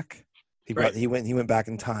X-Men back. He went back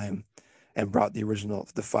in time and brought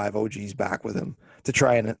the 5 OGs back with him to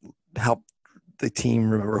try and help the team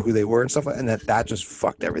remember who they were and stuff, and that just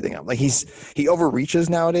fucked everything up. Like he overreaches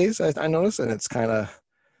nowadays. I notice, and it's kind of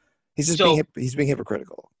he's being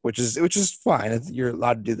hypocritical, which is fine. You're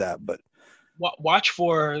allowed to do that, but watch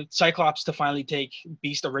for Cyclops to finally take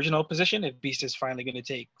Beast's original position. If Beast is finally going to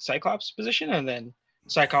take Cyclops' position, and then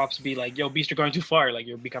Cyclops be like, "Yo, Beast, you're going too far. Like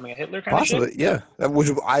you're becoming a Hitler kind of shit." Possibly, yeah. Which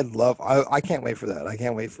I love. I can't wait for that. I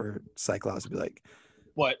can't wait for Cyclops to be like,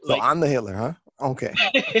 "What? So I'm the Hitler, huh? Okay."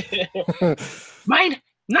 Mine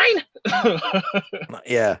 9.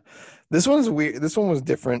 Yeah, this one's weird. This one was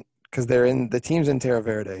different because the team's in Terra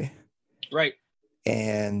Verde, right?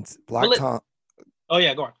 and Black Well, Tom. oh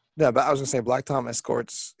yeah, go on. No, but I was gonna say Black Tom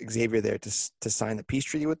escorts Xavier there to sign the peace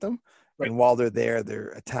treaty with them, Right. and while they're there, they're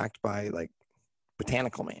attacked by like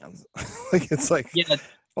botanical mans. Like it's like Yeah,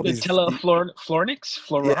 all the these telefloronics.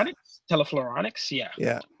 Yeah.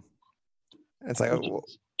 yeah. It's like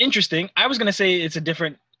Interesting. I was gonna say it's a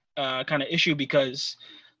different kind of issue because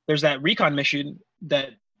there's that recon mission that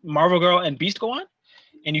Marvel Girl and Beast go on,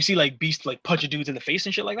 and you see like Beast like punching dudes in the face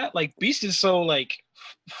and shit like that. Like Beast is so like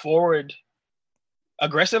forward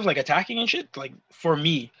aggressive, like attacking and shit. Like for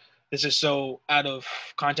me, this is so out of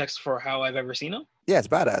context for how I've ever seen him. yeah, it's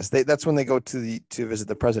badass. That's when they go to visit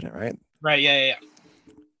the president, right? Right. Yeah.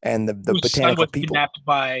 And the Whose son botanical was people. kidnapped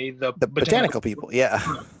by the Botanical people, yeah.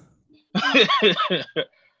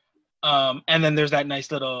 And then there's that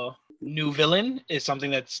nice little new villain is something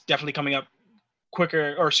that's definitely coming up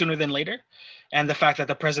quicker or sooner than later, and the fact that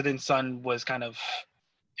the president's son was kind of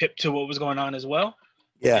hip to what was going on as well.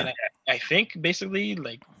 Yeah, and I think basically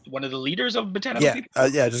like one of the leaders of botanical yeah, people.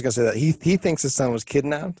 yeah. Just gonna say that he thinks his son was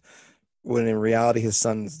kidnapped, when in reality his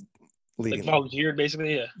son's leading. Like volunteered,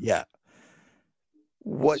 basically. Yeah. Yeah.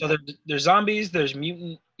 What? So there's zombies, there's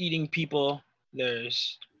mutant eating people,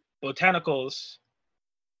 there's botanicals.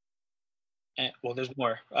 And, well, there's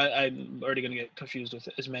more. I'm already gonna get confused with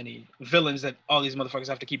as many villains that all these motherfuckers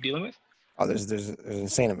have to keep dealing with. Oh, there's an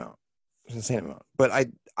insane amount. There's an insane amount. But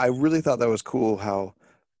I really thought that was cool how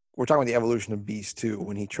we're talking about the evolution of Beast too.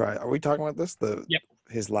 When he tried, are we talking about this?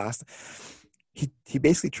 His last. He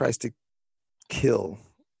basically tries to kill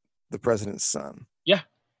the president's son. Yeah.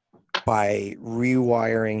 By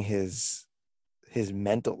rewiring his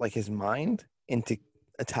mental, like his mind, into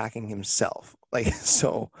attacking himself. Like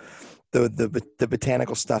so. The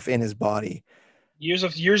botanical stuff in his body. Years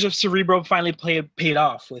of Cerebro finally paid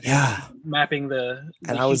off with mapping the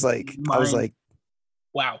and I was like,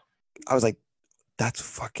 wow. I was like, that's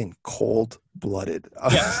fucking cold-blooded.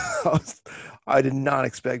 Yeah. I did not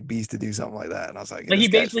expect Beast to do something like that, and I was like he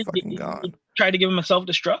basically he tried to give him a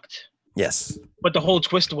self-destruct. Yes. But the whole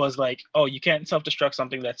twist was like, oh, you can't self-destruct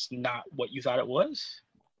something that's not what you thought it was.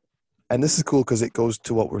 And this is cool because it goes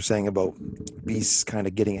to what we're saying about Beast kind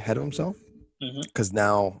of getting ahead of himself. Because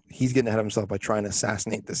now he's getting ahead of himself by trying to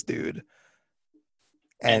assassinate this dude.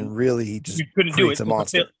 And really, he just couldn't do it. A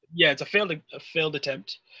monster. It's a failed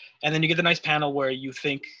attempt. And then you get the nice panel where you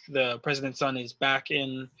think the president's son is back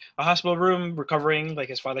in a hospital room recovering, like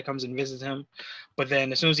his father comes and visits him. But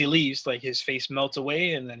then as soon as he leaves, like his face melts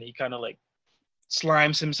away and then he kind of like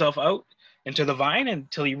slimes himself out into the vine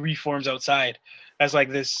until he reforms outside as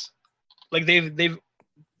like this. Like they've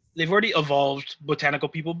already evolved botanical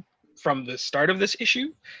people from the start of this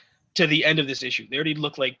issue to the end of this issue. They already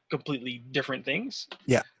look like completely different things.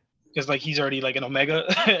 Yeah. Because like he's already like an omega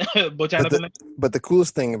botanical. But the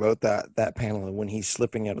coolest thing about that panel when he's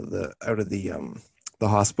slipping out of the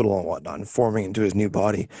hospital and whatnot and forming into his new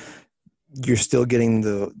body, you're still getting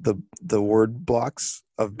the word blocks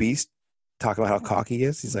of Beast talking about how cocky he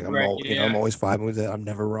is. He's like, I'm always vibing with it. I'm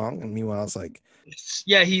never wrong. And meanwhile, it's like,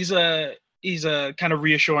 yeah, he's kind of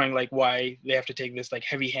reassuring like why they have to take this like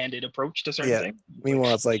heavy-handed approach to certain things.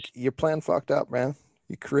 Meanwhile, it's like your plan fucked up, man.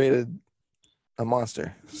 You created a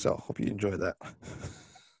monster. So hope you enjoy that.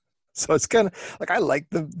 So it's kind of like I like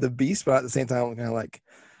the Beast, but at the same time, I'm kind of like,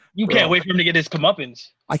 you can't wait for him to get his comeuppance.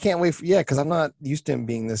 I can't wait because I'm not used to him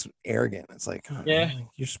being this arrogant. It's like, man,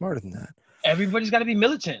 you're smarter than that. Everybody's got to be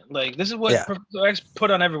militant. Like this is what Professor X put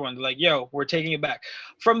on everyone. Like, yo, we're taking it back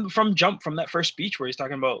from that first speech where he's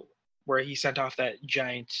talking about where he sent off that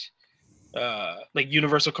giant like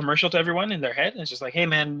universal commercial to everyone in their head. And it's just like, hey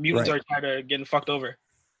man, mutants are tired of getting fucked over.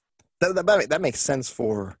 That makes sense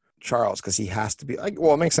for Charles because he has to be like.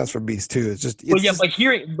 Well, it makes sense for Beast too.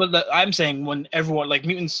 I'm saying when everyone like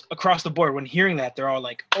mutants across the board when hearing that they're all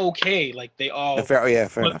like okay, like they all fair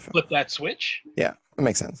enough. Flip that switch. Yeah, that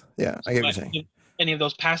makes sense. Yeah, I get what you're saying. Any of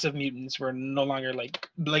those passive mutants were no longer like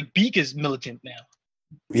Beak is militant now.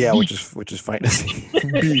 Yeah, Beak. which is fine to see.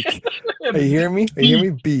 Beak. Are you hearing me?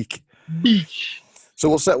 Beak. Beak. So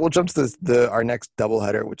we'll jump to our next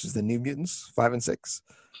doubleheader, which is the New Mutants 5 and 6.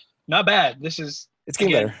 Not bad. It's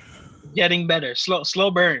getting better. Getting better.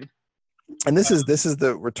 Slow burn. And this is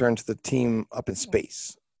the return to the team up in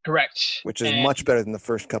space. Correct. Which is much better than the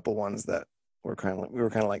first couple ones that we were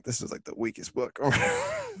kind of like this is like the weakest book.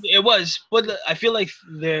 It was, but I feel like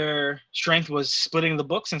their strength was splitting the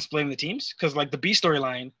books and splitting the teams because like the B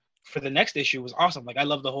storyline for the next issue was awesome. Like I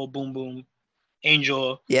love the whole Boom Boom,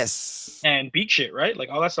 Angel, and Beak shit, right? Like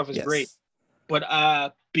all that stuff is great.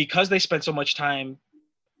 But because they spent so much time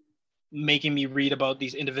making me read about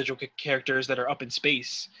these individual characters that are up in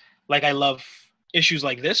space, like I love issues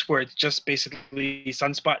like this where it's just basically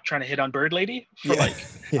Sunspot trying to hit on Bird Lady for Yeah. like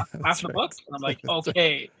Yeah, half that's the right. book, and I'm like, That's right.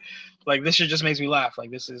 okay, like this shit just makes me laugh.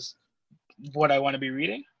 Like this is what I want to be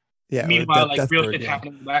reading. Yeah, or Meanwhile, like real Deathbird. shit's Yeah,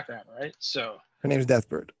 happening in the background, right? So her name's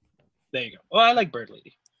Deathbird. there you go. Oh, I like Bird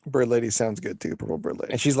Lady. Bird Lady sounds good too. Purple Bird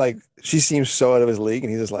Lady, and she's like, she seems so out of his league,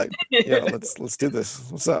 and he's just like, yo, let's do this.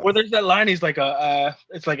 What's up? Or there's that line. He's like,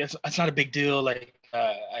 it's like it's not a big deal. Like,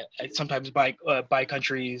 I sometimes buy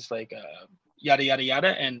countries, like, yada yada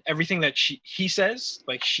yada, and everything that he says,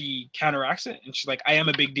 like she counteracts it, and she's like, I am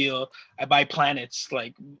a big deal. I buy planets,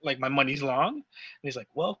 like my money's long. And he's like,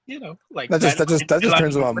 well, like That just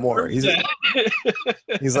turns him on more. He's yeah.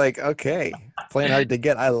 he's like, okay, playing hard to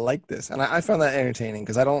get. I like this, and I found that entertaining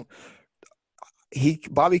because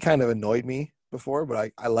Bobby kind of annoyed me before,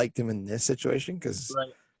 but I liked him in this situation because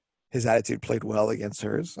Right. his attitude played well against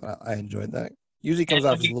hers. I enjoyed that. Usually comes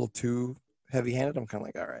off as a little too heavy-handed. I'm kind of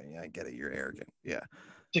like, all right, yeah, I get it. You're arrogant. Yeah.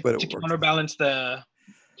 To But it counterbalance the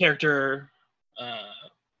character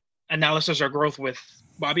analysis or growth with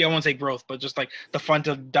Bobby, I won't say growth, but just like the fun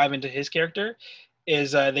to dive into his character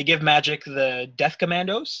is they give Magic the Death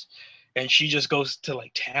Commandos, and she just goes to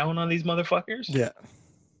like town on these motherfuckers. Yeah.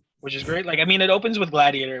 Which is great. Like, I mean, it opens with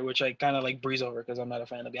Gladiator, which I kind of like breeze over because I'm not a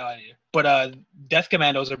fan of Gladiator. But Death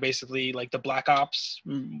Commandos are basically like the Black Ops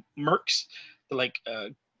mercs, the like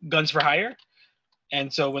guns for hire.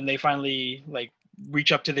 And so when they finally like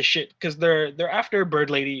reach up to the shit, because they're after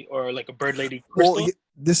Bird Lady or like a Bird Lady crystal. Well,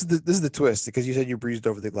 this is the twist because you said you breezed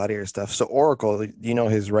over the Gladiator stuff. So Oracle,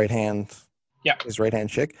 his right hand, his right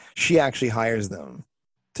hand chick, she actually hires them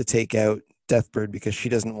to take out Deathbird because she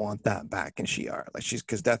doesn't want that back in Shi'ar. Like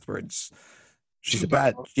because Deathbird's she's a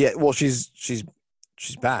bad well she's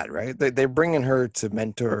bad, right? They're bringing her to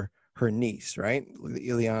mentor her niece, right?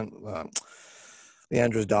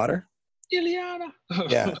 Leandra's daughter. Ileana.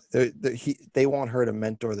 Yeah, they want her to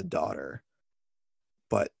mentor the daughter,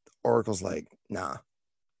 but Oracle's like, nah,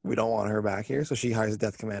 we don't want her back here. So she hires the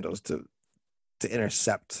Death Commandos to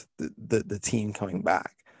intercept the team coming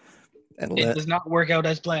back. And it does not work out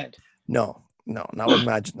as planned. No, not with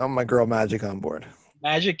Magic. Not my girl Magic on board.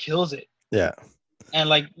 Magic kills it. Yeah. And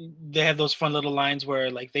like they have those fun little lines where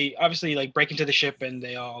like they obviously like break into the ship and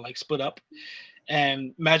they all like split up,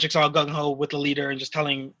 and Magic's all gung ho with the leader and just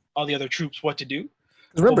telling all the other troops what to do.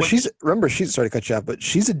 Remember, she's sorry to cut you off, but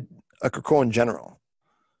she's a Krakoan general.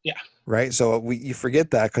 Yeah. Right. So you forget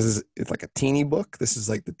that because it's like a teeny book. This is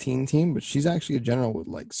like the teen team, but she's actually a general with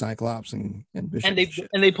like Cyclops and Bishop.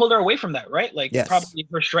 And they pulled her away from that, right? Like yes. Probably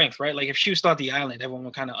her strength, right? Like if she was still at the island, everyone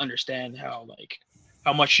would kind of understand how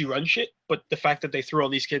much she runs shit. But the fact that they threw all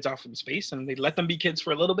these kids off in space and they let them be kids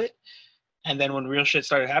for a little bit, and then when real shit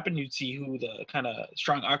started happening, you'd see who the kind of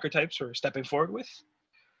strong archetypes were stepping forward with.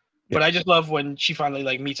 Yep. But I just love when she finally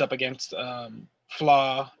like meets up against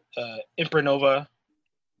Flaw, Impernova,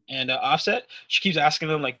 and Offset. She keeps asking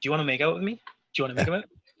them like, "Do you want to make out with me? Do you want to make out?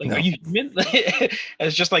 Like, no. Are you human?"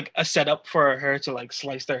 It's just like a setup for her to like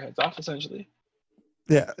slice their heads off, essentially.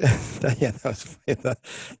 Yeah, that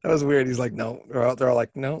was weird. He's like, "No," they're all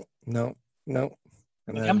like, "No." And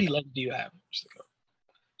then, how many legs do you have?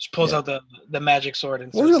 She pulls out the magic sword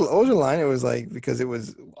and. What was your line? It was like because it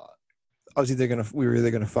was. We were either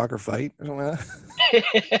gonna fuck or fight or something like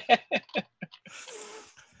that.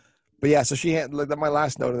 But yeah, so she had like my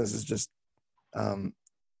last note of this is just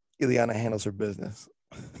Ileana handles her business.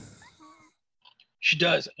 She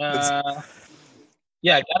does.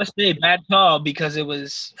 Yeah, I gotta say bad call because it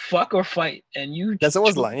was fuck or fight, and you. That's what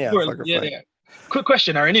was the line, yeah. Fuck or fight. Yeah. Quick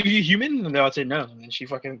question: are any of you human? And they all say no, and then she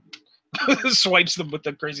fucking swipes them with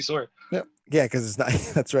the crazy sword. Yep. Yeah, because it's not.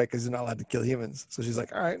 That's right, because you're not allowed to kill humans. So she's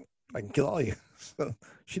like, all right, I can kill all of you. So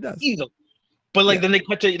she does. Easily. But like then they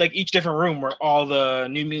cut to like each different room where all the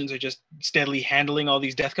New Mutants are just steadily handling all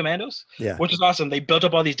these Death Commandos. Yeah. Which is awesome. They built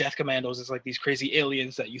up all these Death Commandos as like these crazy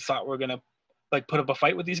aliens that you thought were gonna like put up a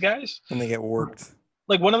fight with these guys. And they get worked.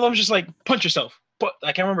 Like one of them's just like punch yourself. But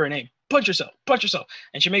I can't remember her name. Punch yourself.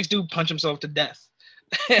 And she makes dude punch himself to death.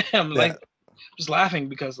 I'm like just laughing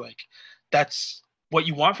because like that's what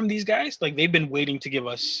you want from these guys. Like they've been waiting to give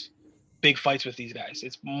us big fights with these guys.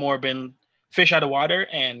 It's more been fish out of water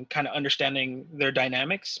and kind of understanding their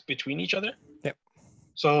dynamics between each other. Yep.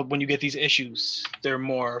 So when you get these issues, they're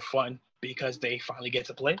more fun because they finally get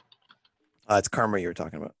to play. It's Karma you were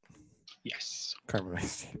talking about. Yes. Karma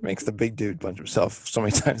makes the big dude punch himself so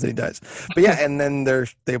many times that he dies. But yeah, and then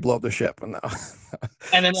they blow up the ship and now.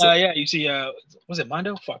 And then you see was it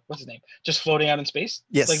Mondo? Fuck, what's his name? Just floating out in space.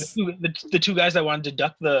 Yes. Like the two guys that wanted to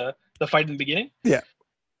duck the fight in the beginning. Yeah.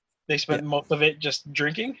 They spent most of it just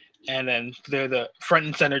drinking, and then they're the front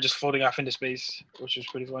and center just floating off into space, which is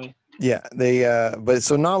pretty funny. Yeah, they but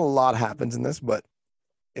so not a lot happens in this, but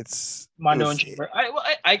Mondo and Chamber.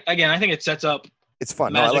 I think it sets up it's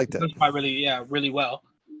fun. No, I Magic liked it. really well,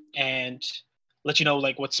 and let you know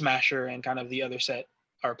like what Smasher and kind of the other set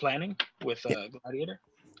are planning with Yeah. Gladiator.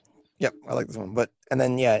 Yep, I like this one. But and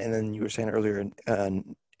then you were saying earlier,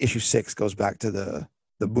 issue 6 goes back to the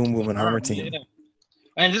Boom Boom and Armor team. Yeah.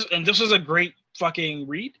 And this was a great fucking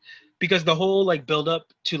read because the whole like build up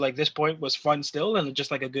to like this point was fun still, and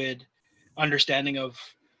just like a good understanding of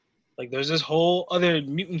like there's this whole other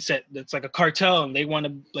mutant set that's like a cartel and they want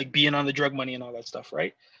to like be in on the drug money and all that stuff,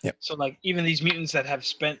 right? Yep. So like even these mutants that have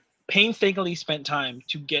painstakingly spent time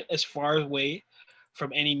to get as far away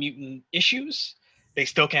from any mutant issues, they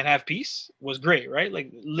still can't have peace was great, right?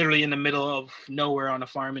 Like literally in the middle of nowhere on a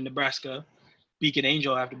farm in Nebraska, Beak and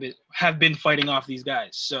Angel have been fighting off these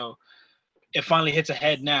guys. So it finally hits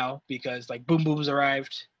ahead now because like Boom Boom's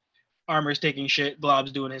arrived, Armor's taking shit,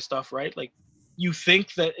 Glob's doing his stuff, right? Like you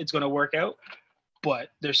think that it's going to work out, but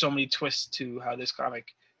there's so many twists to how this comic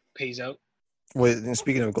pays out. Well, and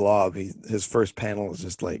speaking of Glob, his first panel is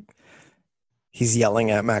just like he's yelling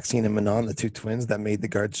at Maxine and Manon, the two twins that made the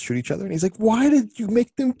guards shoot each other, and he's like, "Why did you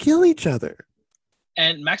make them kill each other?"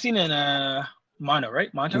 And Maxine and Mono,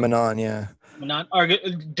 right? Manon, yeah. Manon are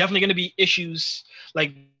definitely going to be issues.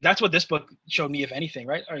 Like that's what this book showed me, if anything,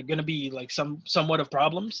 right? Are going to be like somewhat of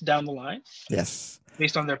problems down the line. Yes.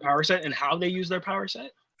 Based on their power set and how they use their power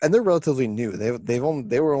set. And they're relatively new. They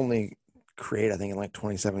were only created, I think, in like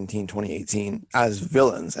 2017, 2018 as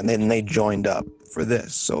villains, and then they joined up for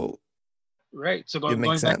this. So right. So going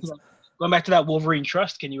back to that Wolverine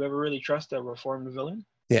trust, can you ever really trust a reformed villain?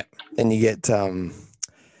 Yeah. And you get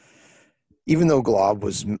even though Glob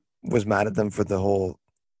was mad at them for the whole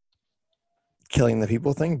killing the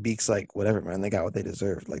people thing, Beak's like, whatever, man, they got what they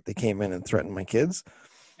deserved. Like they came in and threatened my kids.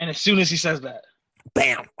 And as soon as he says that,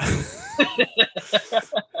 bam.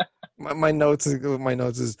 my notes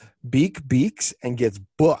is Beak beaks and gets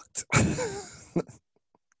booked.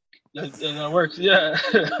 that works, yeah.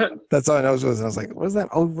 That's all I know. I was like, what is that?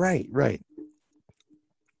 Oh, right.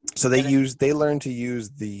 So they learn to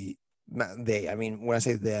use when I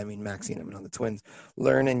say they, I mean Maxine and Manon, the twins,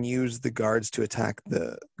 learn and use the guards to attack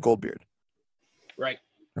the Goldbeard. Right.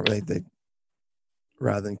 They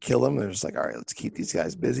rather than kill them, they're just like, all right, let's keep these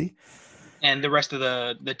guys busy. And the rest of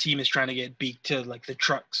the team is trying to get Beak to like the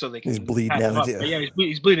truck so they can. He's bleeding out. Yeah,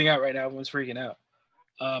 he's bleeding out right now. Everyone's freaking out.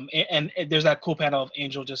 And there's that cool panel of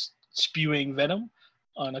Angel just spewing venom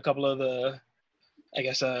on a couple of the, I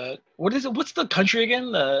guess, what is it? What's the country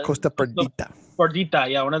again? Costa Perdita. Perdita,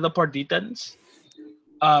 yeah, one of the Perditans.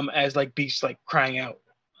 As like Beak's like crying out.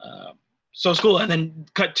 So it's cool. And then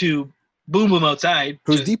cut to Boom Boom outside.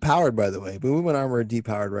 Who's depowered, by the way. Boom Boom and Armor are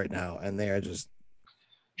depowered right now, and they are just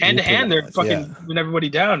hand to hand, they're fucking putting everybody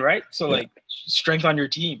down, right? So like strength on your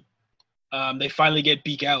team. They finally get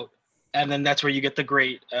Beak out, and then that's where you get the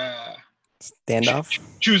great standoff.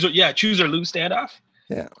 Choose or lose standoff.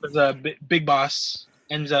 Yeah, because Big Boss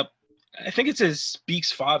ends up. I think it's his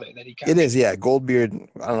Beak's father that he. It is, yeah. Goldbeard.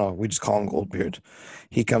 I don't know. We just call him Goldbeard.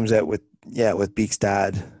 He comes out with Beak's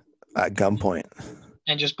dad at gunpoint,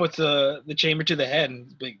 and just puts the chamber to the head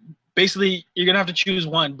and basically, you're going to have to choose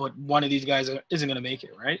one, but one of these guys isn't going to make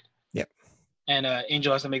it, right? Yep. And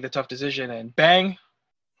Angel has to make the tough decision, and bang,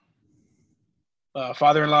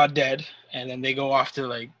 father-in-law dead, and then they go off to,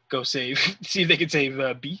 like, go see if they can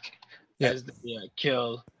save Beak. Yeah. As they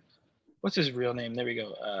kill, what's his real name? There we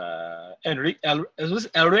go. Was this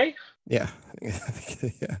El Rey? Yeah. Yeah.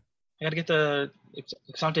 I got to get the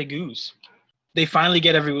Exante Goose. They finally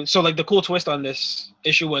get everyone. So, like, the cool twist on this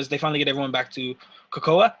issue was they finally get everyone back to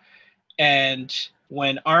Cocoa. And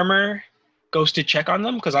when Armor goes to check on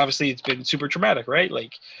them, because obviously it's been super traumatic, right?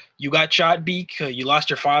 Like, you got shot, Beak, you lost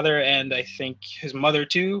your father, and I think his mother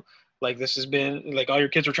too. Like, this has been, like, all your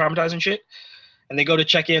kids were traumatized and shit. And they go to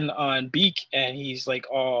check in on Beak, and he's, like,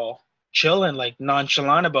 all chill and, like,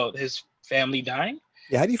 nonchalant about his family dying.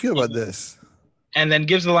 Yeah, how do you feel about this? And then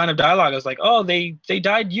gives the line of dialogue. I was like, oh, they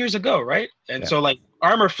died years ago, right? And so, like,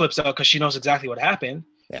 Armor flips out because she knows exactly what happened.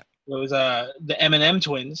 Yeah. It was the M&M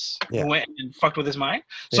twins who went and fucked with his mind.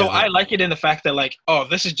 So I like it in the fact that, like, oh,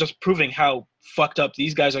 this is just proving how fucked up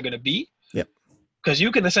these guys are going to be. Yep. Because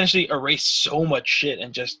you can essentially erase so much shit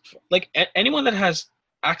and just, like, anyone that has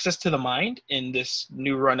access to the mind in this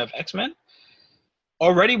new run of X-Men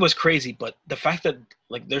already was crazy. But the fact that,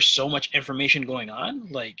 like, there's so much information going on,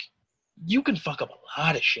 like, you can fuck up a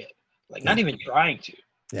lot of shit. Like, not even trying to.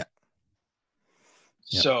 Yeah.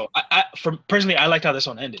 Yeah. So personally, I liked how this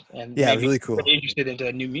one ended, and Yeah, it made was me really cool. really interested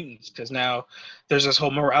into New Mutants because now there's this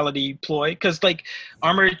whole morality ploy. Because like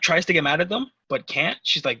Armor tries to get mad at them, but can't.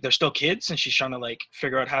 She's like, they're still kids, and she's trying to like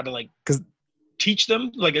figure out how to like teach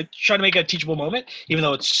them, like try to make a teachable moment, even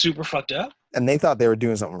though it's super fucked up. And they thought they were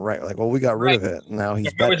doing something right. Like, well, we got rid of it. Now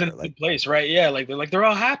he's better. In a good place, right? Yeah, like they're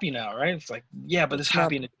all happy now, right? It's like, yeah, but it's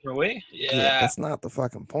happy in a different way. Yeah, that's not the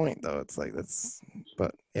fucking point, though. It's like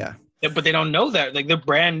but yeah. Yeah, but they don't know that. Like they're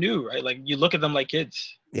brand new, right? Like you look at them like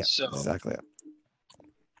kids. Yeah, so exactly.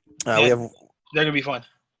 they're gonna be fun.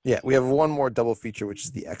 Yeah, we have one more double feature, which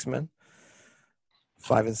is the X-Men,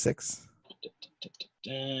 5 and 6.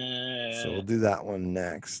 So we'll do that one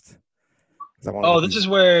next. This is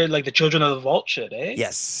where like the Children of the Vault shit, eh?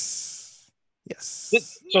 Yes.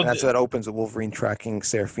 So that's what opens with Wolverine tracking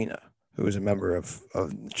Serafina, who is a member of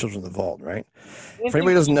Children of the Vault, right? For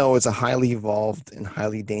anybody who doesn't know, it's a highly evolved and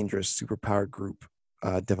highly dangerous superpower group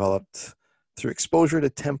developed through exposure to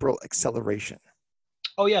temporal acceleration.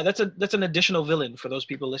 Oh yeah, that's an additional villain for those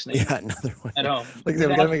people listening. Yeah, another one at home. Like we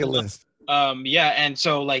gotta make a list. Yeah, and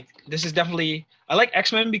so like this is definitely, I like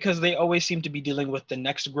X-Men because they always seem to be dealing with the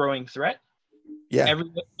next growing threat. Yeah.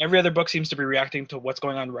 Every other book seems to be reacting to what's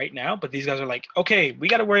going on right now, but these guys are like, okay, we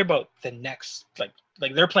got to worry about the next, like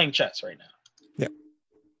they're playing chess right now. Yeah.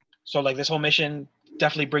 So like this whole mission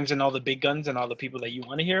definitely brings in all the big guns and all the people that you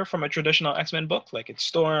want to hear from a traditional X-Men book. Like it's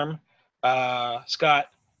Storm, Scott,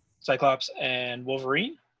 Cyclops, and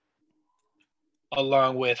Wolverine,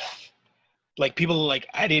 along with like people like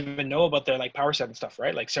I didn't even know about their like power set and stuff,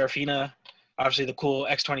 right? Like Serafina, obviously the cool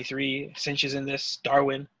X-23, Cinch is in this,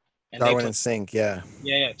 Darwin. And Sync, yeah.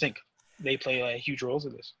 Yeah, Sync. They play huge roles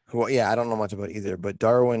in this. Well, yeah, I don't know much about either, but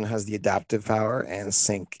Darwin has the adaptive power and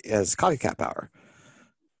Sync has copycat power.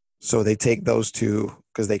 So they take those two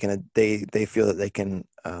because they feel that they can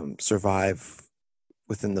survive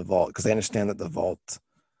within the vault because they understand that the vault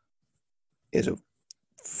is a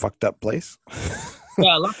fucked up place.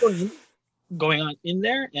 Yeah, a lot going on in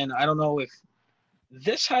there, and I don't know if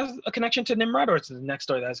this has a connection to Nimrod or it's the next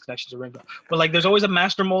story that has a connection to Ringo. But like there's always a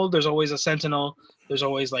master mold, there's always a sentinel, there's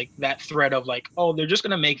always like that thread of like, oh, they're just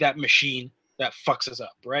gonna make that machine that fucks us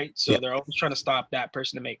up, right? So they're always trying to stop that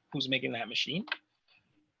person who's making that machine,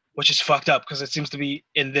 which is fucked up because it seems to be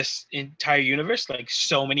in this entire universe like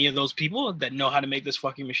so many of those people that know how to make this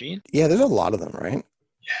fucking machine. Yeah, there's a lot of them, right?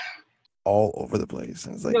 Yeah. All over the place.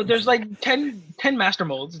 And it's like, there's like 10 master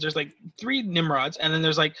molds, there's like 3 Nimrods, and then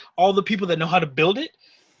there's like all the people that know how to build it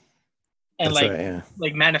and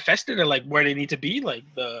like manifest it or like where they need to be, like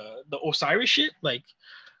the Osiris shit. Like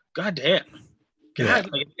goddamn. Like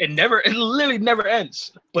it literally never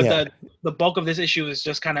ends. But the bulk of this issue is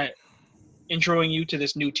just kind of introing you to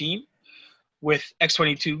this new team with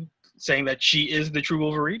X-22 saying that she is the true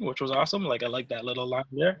Wolverine, which was awesome. Like I like that little line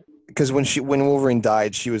there. Because when Wolverine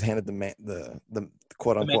died, she was handed the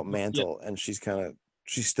quote unquote mantle, and she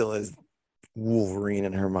still is Wolverine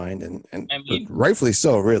in her mind, and I mean, rightfully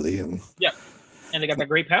so, really. And they got that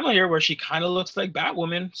great panel here where she kind of looks like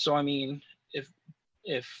Batwoman. So I mean,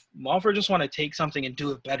 if Malfoy just want to take something and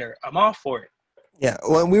do it better, I'm all for it. Yeah,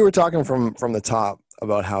 well, we were talking from the top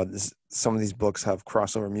about how some of these books have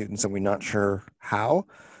crossover mutants, and we're not sure how.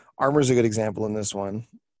 Armor's a good example in this one.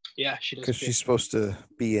 Yeah, she does. Because she's supposed to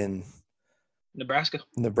be in Nebraska,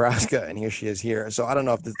 and here she is here. So I don't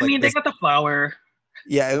know if this. I mean, they got the flower.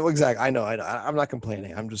 Yeah, exactly. I know. I'm not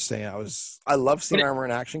complaining. I'm just saying I love seeing Armor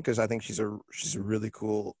in action because I think she's a really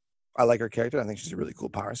cool. I like her character. I think she's a really cool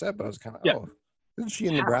power set. But I was kind of isn't she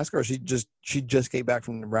in Nebraska, or she just came back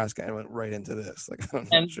from Nebraska and went right into this? Like, I'm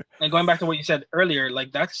not sure. And going back to what you said earlier,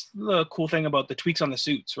 like that's the cool thing about the tweaks on the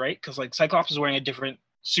suits, right? Because like Cyclops is wearing a different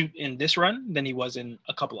suit in this run than he was in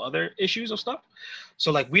a couple other issues of stuff.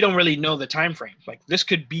 So like we don't really know the time frame. Like this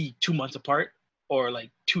could be 2 months apart or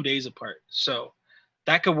like 2 days apart. So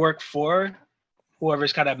that could work for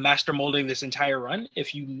whoever's kind of master molding this entire run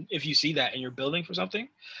if you see that and you're building for something.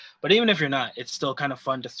 But even if you're not, it's still kind of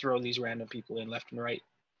fun to throw these random people in left and right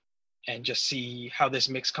and just see how this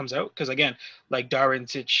mix comes out. Because again, like Darwin,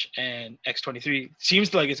 Sitch, and X-23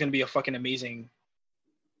 seems like it's going to be a fucking amazing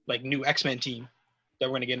like new X-Men team that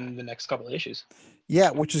we're going to get in the next couple of issues. Yeah,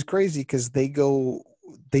 which is crazy because they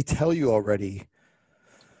tell you already,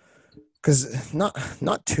 because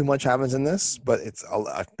not too much happens in this, but it's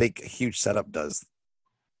a huge setup does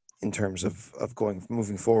in terms of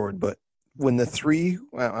moving forward. But when the 3,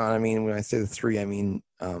 I mean, when I say the 3, I mean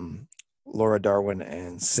Laura, Darwin,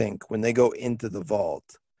 and Sync, when they go into the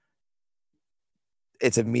vault,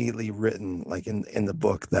 it's immediately written like in the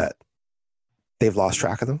book that they've lost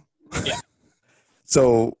track of them. Yeah.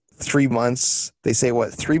 So 3 months, they say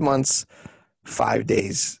 3 months 5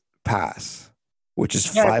 days pass, which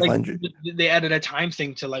is Yeah, like 500. they added a time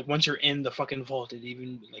thing to like once you're in the fucking vault, it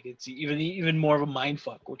even like it's even more of a mind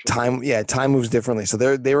fuck. Which was Time, yeah, time moves differently. So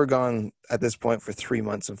they were gone at this point for 3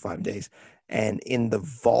 months and 5 days, and in the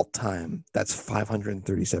vault time, that's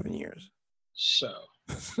 537 years. so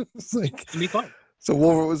It's like, it's gonna be fun. so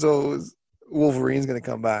Wolverine's gonna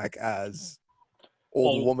come back as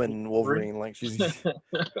old woman Wolverine, like she's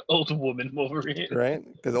Old woman Wolverine. right,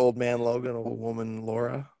 because old man Logan, old woman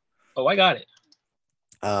Laura. Oh, I got it.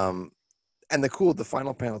 And the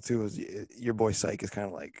final panel too is your boy Psyche is kind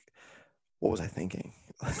of like, what was I thinking?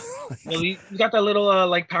 Well, you got that little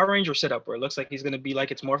like Power Ranger setup where it looks like he's gonna be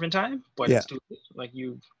like it's Morphin time, but Yeah. it's too like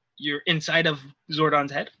you're inside of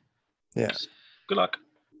Zordon's head. Yeah. Good luck.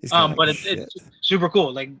 He's kinda But like, it's super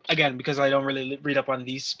cool. Like again, because I don't really read up on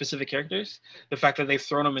these specific characters, the fact that they've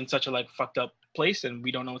thrown them in such a like fucked up place and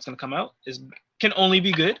we don't know what's gonna come out can only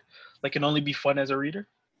be good. Like can only be fun as a reader.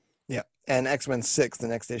 Yeah, and X-Men 6, the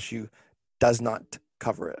next issue, does not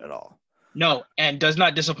cover it at all. No, and does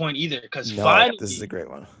not disappoint either. Because finally, this is a great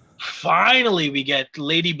one. Finally, we get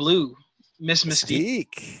Lady Blue, Miss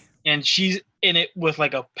Mystique, and she's in it with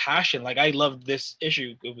like a passion. Like I loved this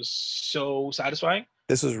issue; it was so satisfying.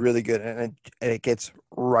 This was really good, and it gets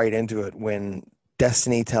right into it when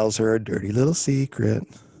Destiny tells her a dirty little secret.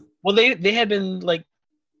 Well, they had been like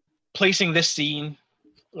placing this scene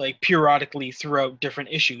like periodically throughout different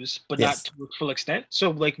issues, but not to its full extent.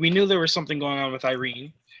 So like we knew there was something going on with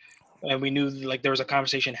Irene, and we knew like there was a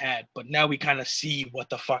conversation had, but now we kind of see what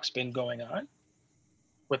the fuck's been going on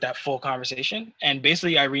with that full conversation. And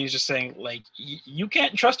basically Irene's just saying like you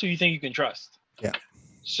can't trust who you think you can trust. Yeah.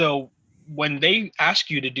 So when they ask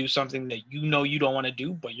you to do something that you know you don't want to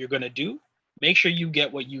do, but you're gonna do, make sure you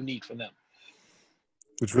get what you need from them.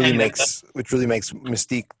 Which really makes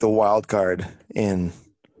Mystique the wild card in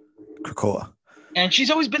Krakoa. And she's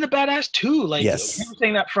always been a badass too. Like yes. you were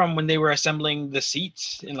saying that from when they were assembling the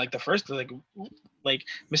seats in like the first like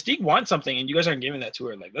Mystique wants something and you guys aren't giving that to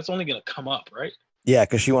her. Like that's only gonna come up, right? Yeah,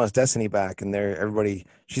 because she wants Destiny back, and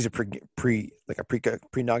she's a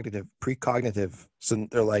precognitive. So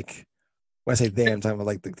they're like, when I say they, I'm talking about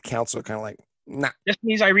like the council, kind of like, nah.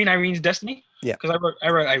 Destiny's Irene, Irene's Destiny. Yeah, because I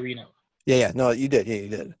wrote Irene out. Yeah, no, you did. Yeah, you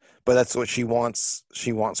did. But that's what she wants.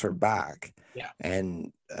 She wants her back. Yeah.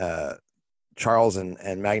 And Charles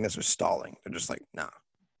and Magnus are stalling. They're just like, nah,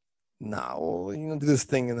 we'll do this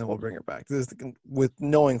thing and then we'll bring her back. Do this thing, with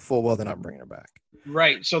knowing full well they're not bringing her back.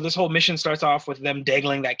 Right. So this whole mission starts off with them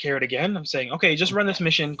dangling that carrot again. I'm saying, okay, just run this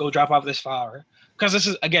mission, go drop off this flower. Because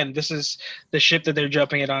this is the ship that they're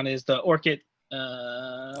jumping it on is the Orchid.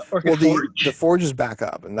 Orchid Forge. The Forge is back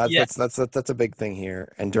up, and that's a big thing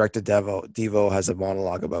here. And Director Devo has a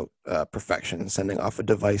monologue about perfection and sending off a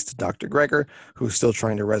device to Dr. Gregor, who's still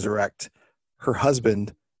trying to resurrect her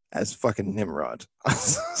husband as fucking Nimrod.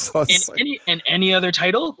 So any other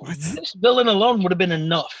title, this villain alone would have been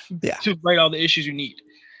enough to write all the issues you need.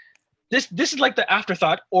 This is like the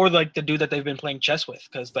afterthought, or like the dude that they've been playing chess with,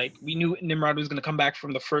 because like we knew Nimrod was going to come back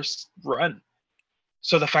from the first run.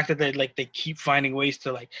 So the fact that they keep finding ways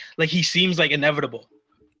to like he seems like inevitable,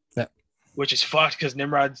 which is fucked because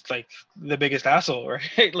Nimrod's like the biggest asshole,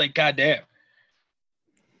 right? Like goddamn.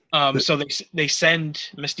 So they send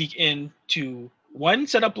Mystique in to one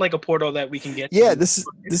set up like a portal that we can get. Yeah, this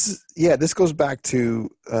goes back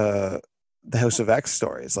to the House of X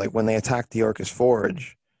stories. Like when they attacked the Orchis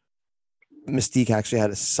Forge, Mystique actually had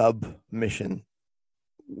a sub mission,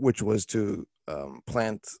 which was to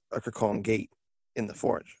plant a Krakoan gate in the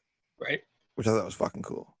Forge, right? Which I thought was fucking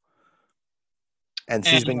cool. And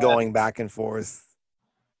she's been going back and forth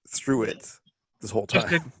through it this whole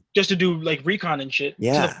time, just to do like recon and shit.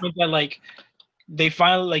 Yeah. To the point that like they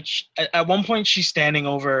finally like at one point she's standing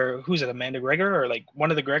over who's it, Amanda Gregor or like one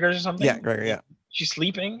of the Gregors or something. Yeah, Gregor. Yeah. She's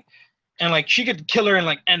sleeping, and like she could kill her and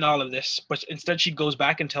like end all of this, but instead she goes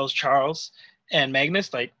back and tells Charles and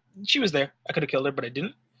Magnus like she was there. I could have killed her, but I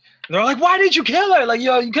didn't. And they're like, why did you kill her? Like,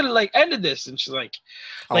 yo, you could have like ended this. And she's like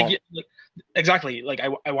exactly. Like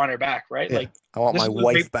I want her back, right? Yeah, like I want my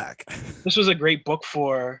wife back. This was a great book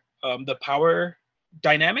for the power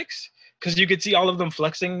dynamics, because you could see all of them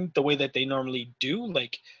flexing the way that they normally do.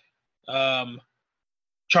 Like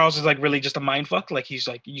Charles is like really just a mindfuck. Like he's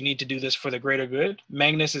like, you need to do this for the greater good.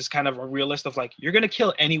 Magnus is kind of a realist of like, you're gonna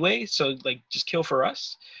kill anyway, so like just kill for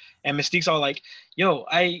us. And Mystique's all like, yo,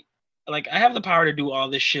 I have the power to do all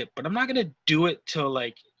this shit, but I'm not gonna do it till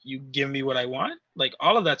like you give me what I want. Like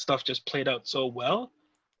all of that stuff just played out so well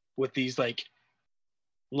with these like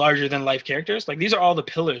larger than life characters. Like these are all the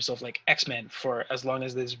pillars of like X-Men for as long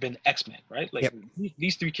as there's been X-Men, right? Like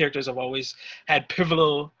these three characters have always had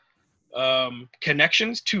pivotal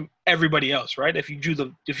connections to everybody else, right? If you do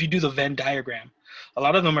the Venn diagram, a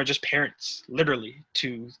lot of them are just parents, literally,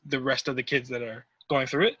 to the rest of the kids that are going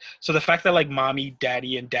through it. So the fact that like mommy,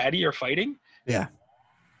 daddy, and daddy are fighting, Yeah,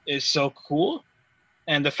 is so cool.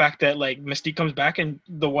 And the fact that like Mystique comes back and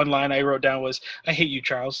the one line I wrote down was, "I hate you,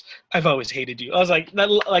 Charles. I've always hated you." I was like, that,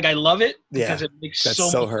 like I love it because it makes that's so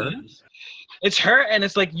so much her. sense. It's her, and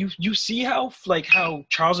it's like you see how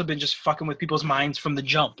Charles had been just fucking with people's minds from the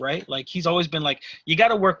jump, right? Like he's always been like, you got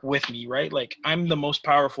to work with me, right? Like I'm the most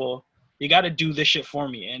powerful. You got to do this shit for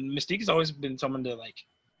me. And Mystique has always been someone to like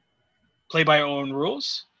play by her own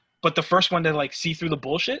rules. But the first one to like see through the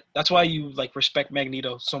bullshit, that's why you like respect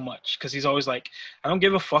Magneto so much, because he's always like, I don't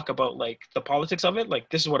give a fuck about like the politics of it. Like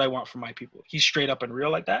this is what I want for my people. He's straight up and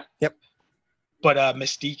real like that. Yep. But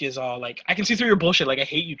Mystique is all like, I can see through your bullshit. Like I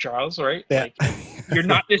hate you, Charles. Right? Yeah. Like you're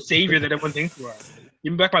not the savior that everyone thinks you are.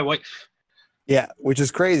 Give me back my wife. Yeah, which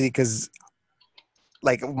is crazy because,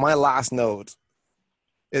 like, my last note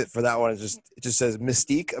for that one is it just says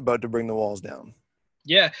Mystique about to bring the walls down.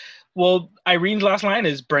 Yeah. Well, Irene's last line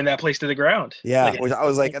is burn that place to the ground. Yeah, like, which I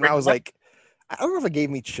was like, I don't know if it gave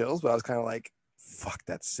me chills, but I was kind of like, fuck,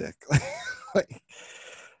 that's sick. Like,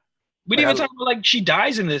 we didn't even talk about like she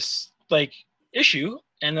dies in this like issue,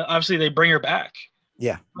 and obviously they bring her back.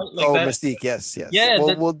 Yeah. Like that. Mystique. Yes. Yeah.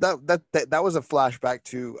 Well, that was a flashback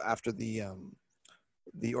to after the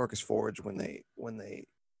Orcus Forge when they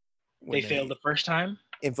failed the first time.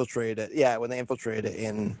 Infiltrated it. Yeah, when they infiltrated it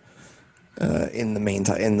in the main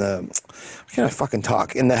in the I can't fucking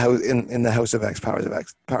talk in the house in the House of X powers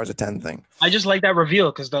of 10 thing. I just like that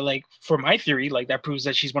reveal because they're like, for my theory, like that proves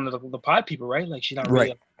that she's one of the pod people, right? Like she's not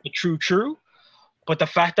really a true. But the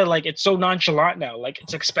fact that like it's so nonchalant now, like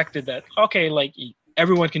it's expected that okay, like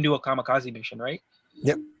everyone can do a kamikaze mission, right?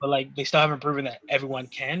 Yep. But like they still haven't proven that everyone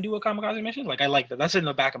can do a kamikaze mission. Like I like that. That's in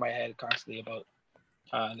the back of my head constantly about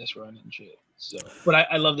this run and shit. So, but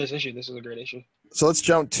I love this issue. This is a great issue. So let's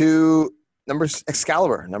jump to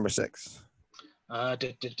Excalibur, number 6.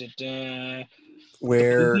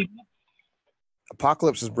 Where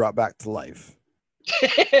Apocalypse is brought back to life.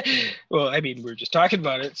 Well, I mean, we were just talking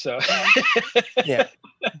about it, so yeah.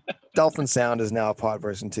 Dolphin Sound is now a pod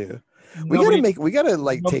person too. We gotta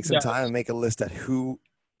like take some time and make a list at who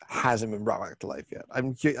hasn't been brought back to life yet.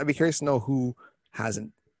 I'd be curious to know who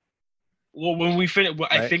hasn't. Well, when we finish,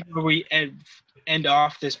 right? I think when we end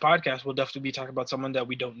off this podcast, we'll definitely be talking about someone that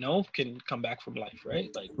we don't know can come back from life, right?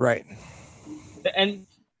 Like right. And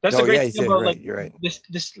that's the great thing about you're right.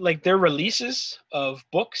 This like their releases of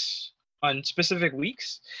books on specific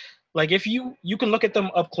weeks. Like if you can look at them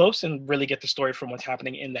up close and really get the story from what's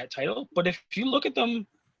happening in that title, but if you look at them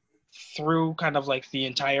through kind of like the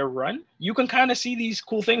entire run, you can kind of see these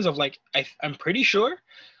cool things of like I'm pretty sure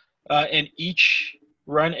in each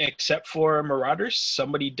run except for Marauders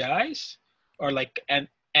somebody dies or like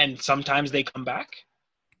and sometimes they come back.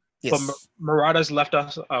 Yes. But Marauders left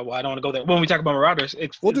us. Well, I don't want to go there. When we talk about Marauders,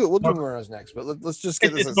 we'll do Marauders next. But let's just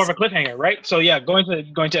get this. It's more of a cliffhanger, right? So yeah, going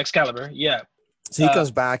to Excalibur. Yeah. So he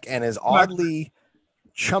comes back and is oddly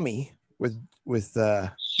chummy with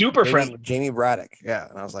super friendly Jamie Braddock. Yeah,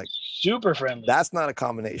 and I was like, super friendly. That's not a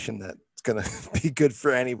combination that's gonna be good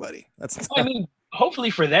for anybody. I mean,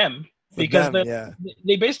 hopefully for them because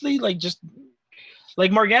they basically like just. Like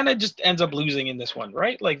Morgana just ends up losing in this one,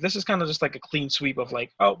 right? Like this is kind of just like a clean sweep of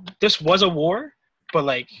like, oh, this was a war, but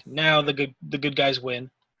like now the good guys win.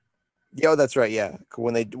 Yeah, that's right. Yeah,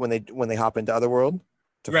 when they hop into Otherworld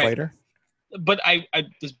to fight her. But I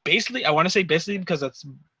want to say because that's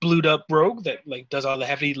blued up Rogue that like does all the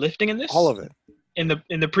heavy lifting in this. All of it. In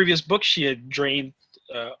the previous book, she had drained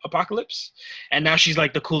Apocalypse, and now she's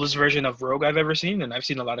like the coolest version of Rogue I've ever seen, and I've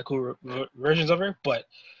seen a lot of cool versions of her, but.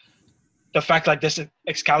 The fact like this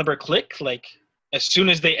Excalibur click, like as soon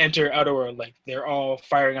as they enter Outerworld, like they're all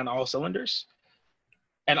firing on all cylinders,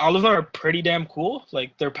 and all of them are pretty damn cool.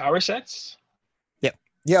 Like their power sets. Yeah.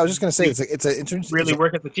 I was just gonna say it's an interesting. Really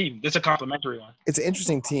work as a team. It's a complimentary one. It's an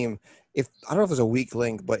interesting team. I don't know if there's a weak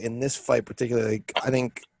link, but in this fight particularly, I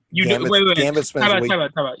think Gambit spends time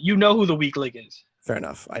out. You know who the weak link is. Fair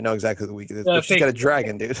enough. I know exactly who the weak link is. But she's got a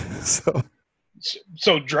dragon, dude.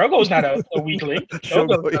 So Drogo's not a weak link.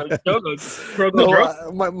 Drogo.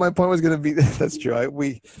 My point was going to be that's true.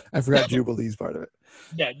 I forgot Jubilee's part of it.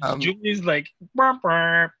 Yeah, Jubilee's like.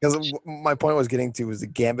 Because my point was getting to was the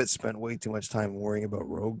Gambit spent way too much time worrying about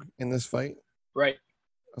Rogue in this fight. Right.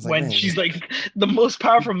 When she's like the most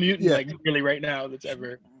powerful mutant, like really right now that's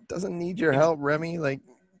ever. Doesn't need your help, Remy. Like.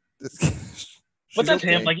 But that's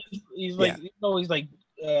him. Like he's like he's always like.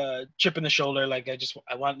 Chip in the shoulder, like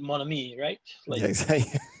I want mon ami, right? Like,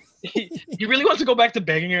 exactly. he really wants to go back to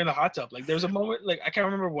begging her in the hot tub. Like there's a moment, like I can't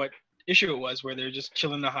remember what issue it was, where they're just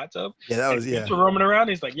chilling in the hot tub. Yeah, that was yeah. Roaming around.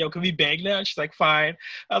 He's like, "Yo, can we beg now?" And she's like, "Fine."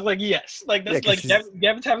 I was like, "Yes." Like that's like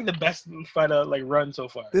Gavin's having the best fight like run so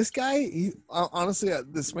far. This guy, honestly,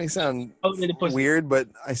 this may sound weird, but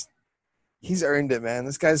he's earned it, man.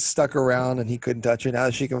 This guy's stuck around and he couldn't touch her. Now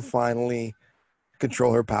that she can finally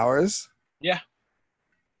control her powers. Yeah.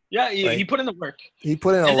 Yeah, he put in the work. He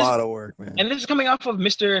put in a lot of work, man. And this is coming off of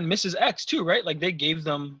Mr. and Mrs. X too, right? Like they gave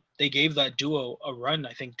that duo a run,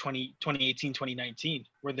 I think 2018, 2019,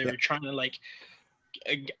 where they were trying to like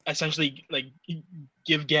essentially like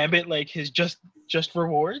give Gambit like his just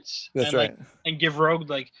rewards. That's right. And give Rogue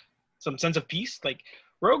like some sense of peace. Like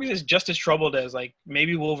Rogue is just as troubled as like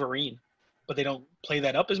maybe Wolverine, but they don't play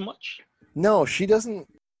that up as much. No, she doesn't.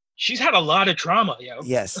 She's had a lot of trauma, yo.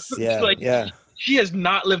 Yes, yeah, She has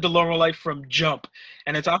not lived a normal life from jump,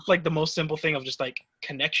 and it's off like the most simple thing of just like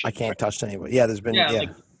connection. I can't touch anybody. Yeah, there's been like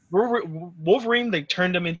Wolverine. They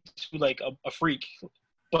turned him into like a freak,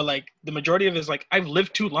 but like the majority of it is like I've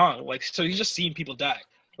lived too long. Like so he's just seen people die.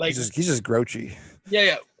 Like he's just grouchy.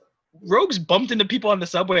 Yeah. Rogue's bumped into people on the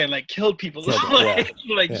subway and like killed people. She's had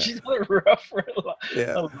it rough for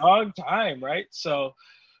a long time, right? So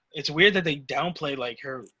it's weird that they downplay like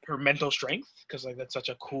her mental strength, because like that's such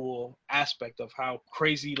a cool aspect of how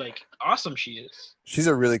crazy like awesome she is. She's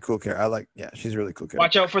a really cool character. She's a really cool character.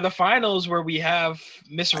 Watch out for the finals where we have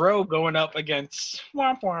Miss Rogue going up against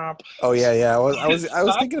Womp Womp. Oh yeah. I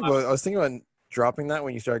was thinking about dropping that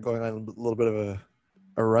when you started going on a little bit of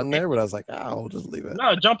a run there, but I was like, we'll just leave it.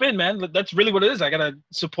 No, jump in, man. That's really what it is. I gotta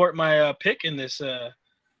support my pick in this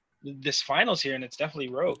finals here, and it's definitely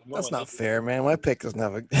Rogue. That's not fair, man. My pick doesn't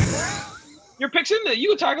have a. Your pick's in there.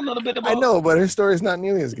 You were talking a little bit about. I know, but her story's not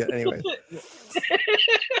nearly as good. Anyway,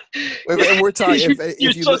 and we're talking.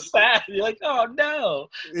 You're so sad. You're like, oh no.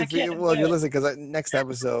 You're listening, because next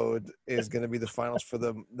episode is going to be the finals for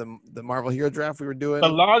the Marvel Hero Draft we were doing. The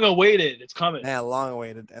long awaited. It's coming. Yeah, long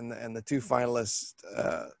awaited, and the two finalists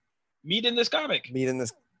meet in this comic.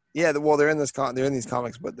 Yeah, well, they're in these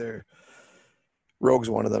comics, but they're.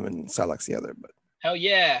 Rogue's one of them and Psylocke's the other, but hell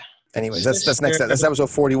yeah. Anyways, that's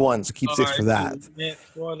episode 41, so keep 6 for that.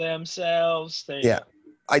 For themselves.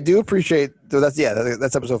 I do appreciate that's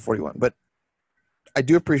episode 41, but I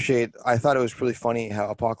thought it was really funny how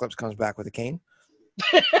Apocalypse comes back with a cane.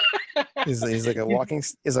 he's like a walking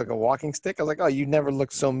stick. I was like, oh, you never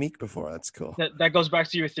looked so meek before. That's cool. That goes back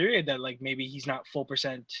to your theory that like maybe he's not full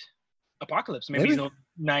percent Apocalypse. Maybe he's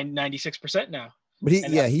 96% now. But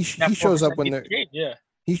he shows up when they're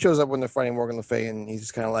he shows up when they're fighting Morgan Le Fay, and he's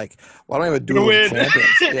just kind of like, well, I don't have a duel with champions.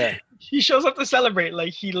 Yeah, he shows up to celebrate.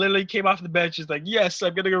 Like he literally came off the bench. He's like, yes,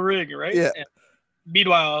 I'm gonna go ring, right? Yeah. And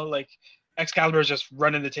meanwhile, like Excalibur is just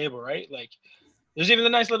running the table, right? Like there's even a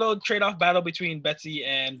nice little trade-off battle between Betsy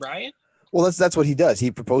and Brian. Well, that's what he does.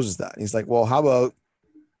 He proposes that. He's like, well, how about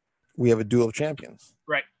we have a duel of champions?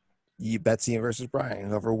 Right. Betsy versus Brian.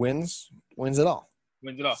 Whoever wins it all.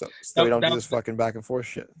 Wins it all. So we don't do this fucking back and forth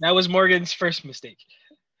shit. That was Morgan's first mistake.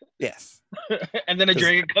 Yes. And then a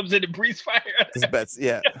dragon comes in and breathes fire.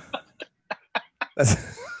 Yeah.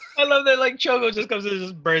 I love that. Like Chogo just comes in and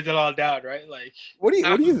just burns it all down, right? Like, what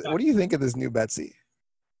do you think of this new Betsy?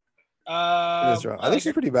 I think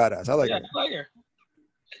she's pretty badass. I like her. I like her.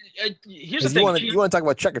 Here's the thing. You want to talk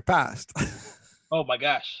about checkered past? Oh my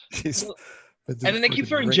gosh. And then they keep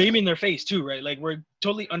throwing Jamie in their face too, right? Like we're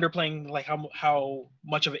totally underplaying like how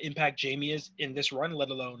much of an impact Jamie is in this run, let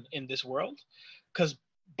alone in this world, because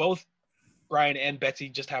both Brian and Betsy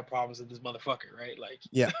just have problems with this motherfucker, right? Like,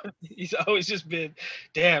 yeah, he's always just been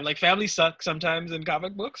damn. Like family suck sometimes in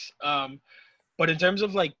comic books, but in terms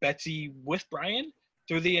of like Betsy with Brian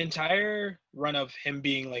through the entire run of him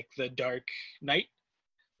being like the Dark Knight.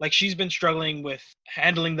 Like she's been struggling with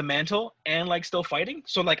handling the mantle and like still fighting.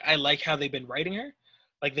 So like I like how they've been writing her.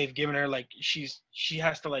 Like they've given her like she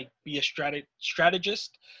has to like be a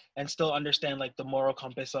strategist and still understand like the moral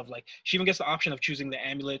compass of like she even gets the option of choosing the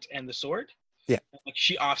amulet and the sword. Yeah. Like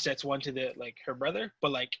she offsets one to the like her brother,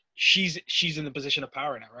 but like she's in the position of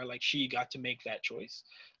power now, right? Like she got to make that choice.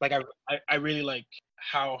 Like I really like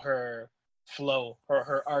how her flow or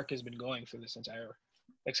her arc has been going through this entire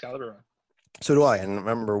Excalibur run. So do I. And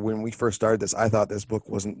remember when we first started this, I thought this book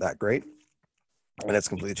wasn't that great, and it's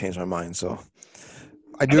completely changed my mind. So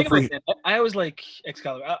I appreciate. I always like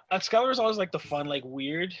Excalibur. Excalibur is always like the fun, like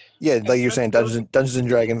weird. Yeah, like you're saying, Dungeons and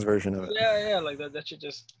Dragons version of it. Yeah, like that shit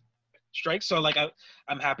just strikes. So like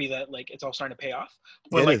I'm happy that like it's all starting to pay off.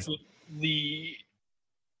 But like the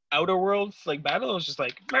outer world like battle was just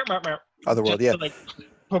like Otherworld, yeah. To, like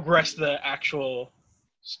progress the actual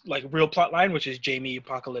like real plot line, which is Jamie,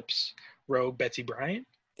 Apocalypse, Rogue, Betsy, Bryant.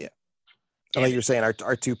 Yeah. I like you were saying,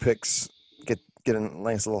 our two picks get a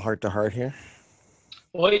nice little heart to heart here.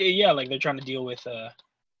 Well, yeah, like they're trying to deal with the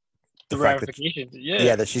fact ramifications.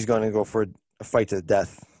 That, that she's going to go for a fight to the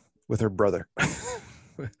death with her brother.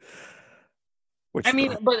 Which I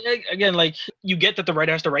mean, but again, like you get that the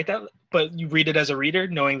writer has to write that, but you read it as a reader,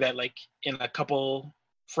 knowing that like in a couple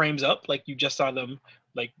frames up, like you just saw them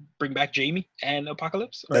like bring back Jamie and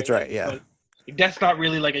Apocalypse. Right? That's right. Yeah. Like, that's not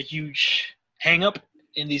really like a huge hang up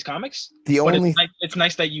in these comics. It's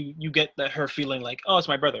nice that you get that her feeling like, oh, it's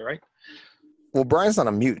my brother, right? Well, Brian's not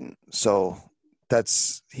a mutant, so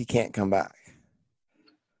he can't come back.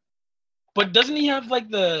 But doesn't he have like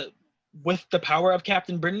with the power of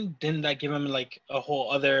Captain Britain, didn't that give him like a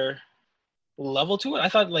whole other level to it? I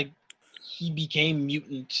thought like he became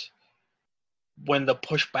mutant when the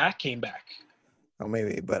pushback came back. Oh,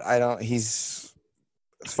 maybe, but I don't. As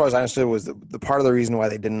far as I understood, was the part of the reason why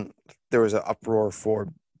there was an uproar for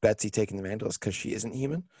Betsy taking the mantle is because she isn't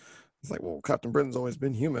human. It's like, well, Captain Britain's always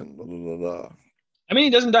been human. Blah, blah, blah, blah. I mean, he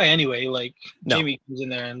doesn't die anyway. Like Jamie comes in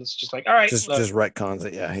there and it's just like, all right, just retcons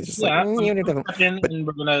it. Yeah, he's just and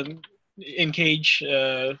we're gonna encage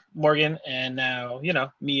Morgan, and now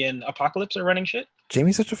me and Apocalypse are running shit.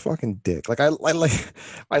 Jamie's such a fucking dick. Like I love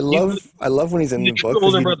when he's in the book.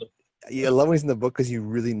 Older brother. I love when he's in the book because you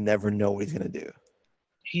really never know what he's gonna do.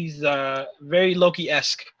 He's very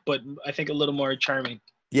Loki-esque, but I think a little more charming.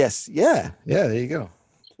 Yes. Yeah. There you go.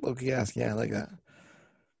 Loki-esque. Yeah, I like that.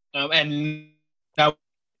 And now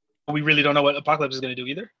we really don't know what Apocalypse is gonna do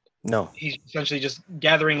either. No. He's essentially just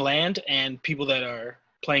gathering land and people that are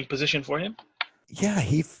playing position for him. Yeah,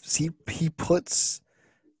 he puts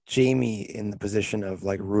Jamie in the position of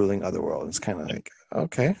like ruling Otherworld. It's kind of like,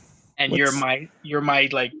 okay. And you're my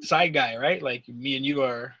like side guy, right? Like me and you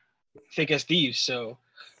are thick as thieves. So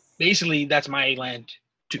basically that's my land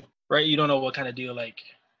too, right? You don't know what kind of deal like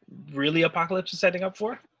really Apocalypse is setting up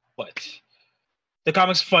for, but the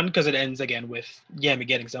comic's fun because it ends again with Yami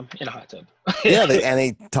getting some in a hot tub. Yeah,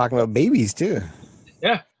 they talking about babies too.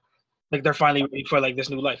 Yeah. Like they're finally ready for like this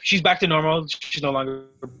new life. She's back to normal. She's no longer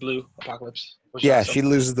blue Apocalypse. Yeah, she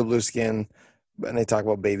loses the blue skin, and they talk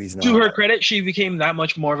about babies. To her credit, she became that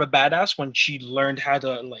much more of a badass when she learned how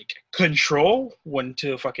to like control when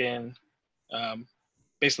to fucking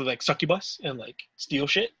basically like succubus and like steal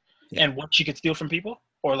shit, and what she could steal from people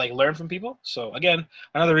or like learn from people. So again,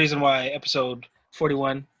 another reason why episode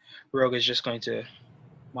 41, Rogue is just going to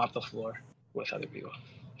mop the floor with other people.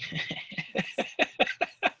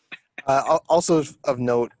 Also of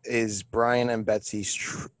note is Brian and Betsy,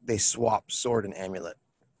 they swap sword and amulet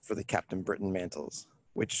for the Captain Britain mantles,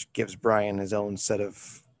 which gives Brian his own set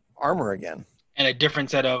of armor again. And a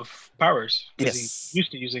different set of powers. Yes. He's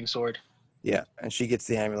used to using sword. Yeah, and she gets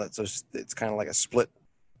the amulet, so it's kind of like a split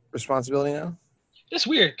responsibility now. It's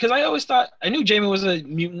weird, because I always thought, I knew Jamie was a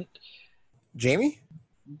mutant. Jamie?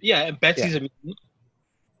 Yeah, and Betsy's a mutant.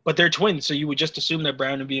 But they're twins, so you would just assume that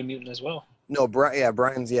Brian would be a mutant as well. No,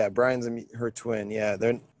 Brian's her twin. Yeah,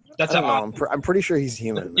 I'm pretty sure he's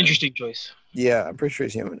human. Interesting choice. Yeah, I'm pretty sure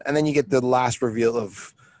he's human. And then you get the last reveal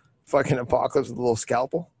of fucking Apocalypse with a little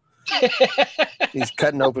scalpel. He's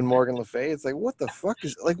cutting open Morgan Le Fay. It's like, what the fuck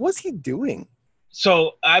what's he doing?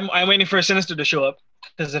 So I'm waiting for a Sinister to show up,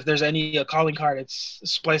 because if there's any calling card, it's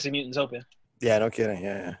splicing mutants open. Yeah, no kidding.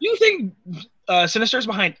 Yeah. You think Sinister's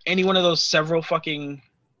behind any one of those several fucking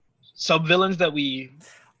sub-villains that we...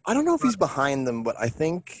 I don't know if he's behind them, but I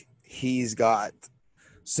think he's got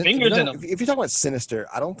fingers in him. If you're talking about Sinister,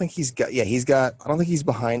 I don't think he's got. Yeah, I don't think he's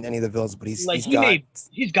behind any of the villains, but he's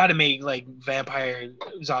got to make like vampire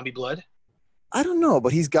zombie blood. I don't know,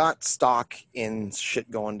 but he's got stock in shit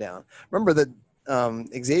going down. Remember that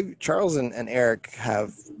Xavier, Charles, and Eric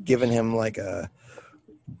have given him like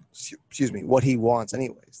what he wants.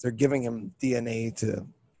 Anyways, they're giving him DNA to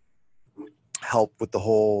help with the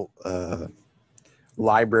whole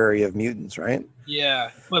library of mutants, right? Yeah,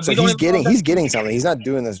 but so he's getting something. He's not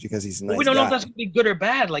doing this because he's a nice we don't guy. know if that's gonna be good or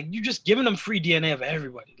bad. Like you just giving them free DNA of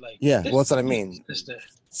everybody. Like well, that's what I mean.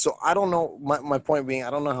 So I don't know. My point being, I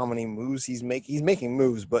don't know how many moves he's making. He's making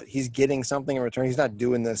moves, but he's getting something in return. He's not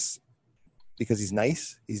doing this because he's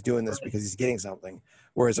nice. He's doing this because he's getting something.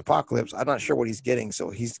 Whereas Apocalypse, I'm not sure what he's getting. So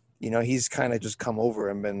he's kind of just come over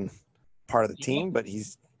and been part of the team, but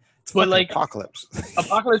he's. But like Apocalypse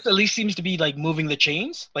at least seems to be like moving the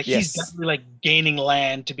chains. Like he's definitely like gaining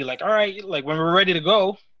land to be like, all right, like when we're ready to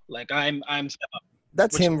go, like I'm step up.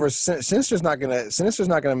 That's him versus Sinister's not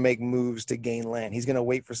gonna make moves to gain land. He's gonna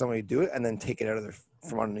wait for somebody to do it and then take it out of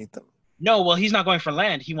from underneath them. No, well, he's not going for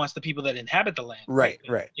land. He wants the people that inhabit the land. Right,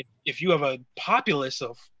 right. If you have a populace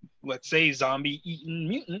of, let's say, zombie-eating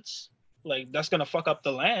mutants, like that's gonna fuck up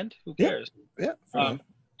the land. Who cares? Yeah.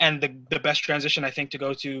 And the best transition I think to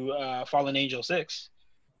go to Fallen Angel 6.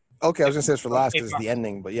 Okay, I was gonna say this for last because it's the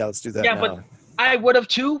ending, but yeah, let's do that now. But I would have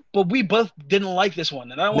too, but we both didn't like this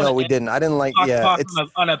one, and I don't want. No, we didn't. I didn't like. It's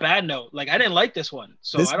on a bad note. Like I didn't like this one,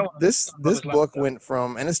 so I don't. This book went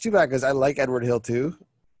from, and it's too bad because I like Edward Hill too.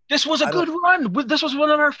 This was a good run. This was one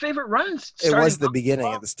of our favorite runs. It was the beginning.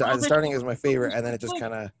 At the start, the starting was my favorite, and then it just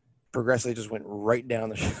kind of progressively just went right down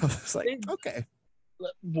the show. It's like, okay.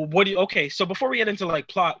 Well, what do you? Okay, so before we get into like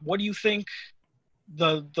plot, what do you think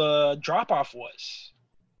the drop off was?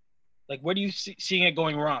 Like, where do you seeing it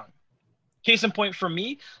going wrong? Case in point for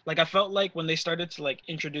me, like I felt like when they started to like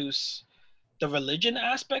introduce the religion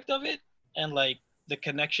aspect of it and like the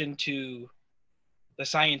connection to the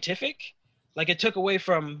scientific. Like it took away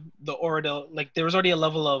from the order. Like there was already a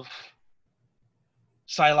level of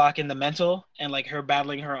Psylocke in the mental and like her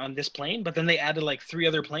battling her on this plane, but then they added like 3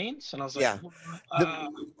 other planes, and I was like,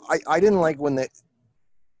 I didn't like when they.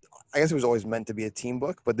 I guess it was always meant to be a team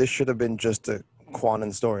book, but this should have been just a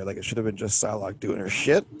Quanon story. Like it should have been just Psylocke doing her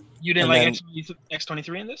shit. You didn't like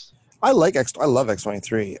X-23 in this? I love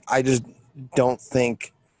X-23. I just don't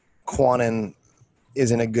think Quanon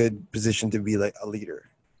is in a good position to be like a leader.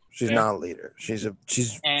 She's not a leader. She's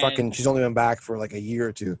only been back for like a year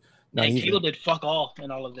or two. And Cable did fuck all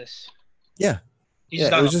in all of this. Yeah.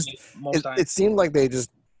 It seemed like they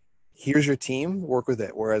just, here's your team, work with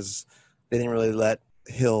it. Whereas they didn't really let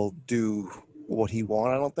Hill do what he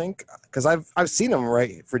wanted, I don't think. Because I've seen him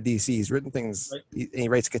write for DC. He's written things, he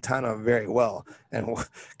writes Katana very well. And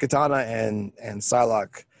Katana and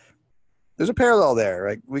Psylocke, there's a parallel there.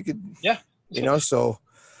 Like we could, so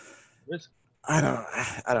I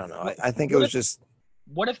don't know. I think it was just.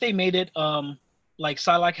 What if they made it like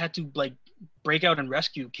Psylocke had to like break out and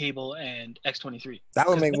rescue Cable and X-23? That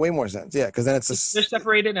would make way more sense. Yeah, because then they're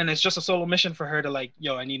separated and it's just a solo mission for her to like,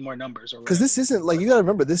 I need more numbers. Because this isn't like, you got to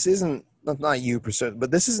remember, this isn't not you per se,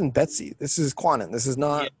 but this isn't Betsy. This is Quanon. This is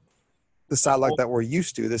not the Psylocke that we're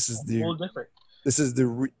used to. This is the. Different. This is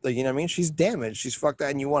the, like, you know what I mean? She's damaged. She's fucked up,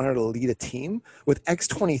 and you want her to lead a team with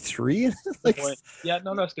X-23? Like, yeah,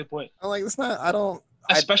 no, that's a good point. I'm like, it's not, I don't.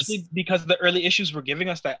 Especially because the early issues were giving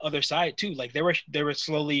us that other side, too. Like, they were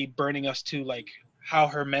slowly burning us to, like, how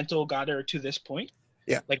her mental got her to this point.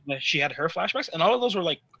 Yeah. Like, she had her flashbacks, and all of those were,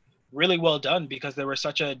 like, really well done because there was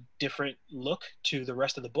such a different look to the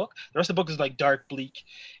rest of the book. The rest of the book is, like, dark, bleak,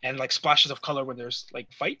 and, like, splashes of color when there's,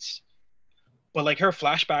 like, fights. But like her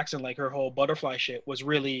flashbacks and like her whole butterfly shit was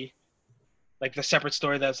really like the separate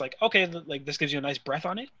story that's like, okay, like this gives you a nice breath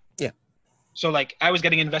on it. Yeah. So like I was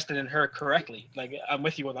getting invested in her correctly. Like I'm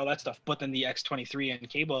with you with all that stuff. But then the X-23 and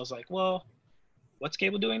Cable, I was like, well, what's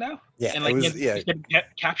Cable doing now? Yeah. And like he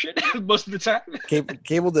get captured most of the time.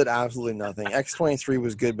 Cable did absolutely nothing. X-23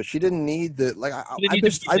 was good, but she didn't need the like. I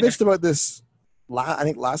bitched about this. I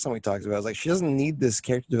think last time we talked about it, I was like, she doesn't need this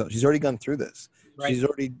character development. She's already gone through this. Right. She's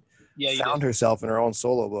already. Found herself in her own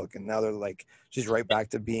solo book, and now they're like, she's right back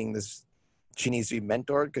to being this. She needs to be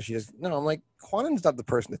mentored because she just I'm like, Quanon's not the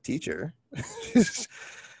person to teach her. And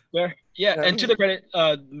to the credit,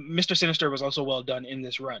 Mr. Sinister was also well done in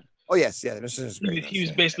this run. Oh yes, Mr. Sinister. He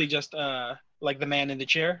was basically just like the man in the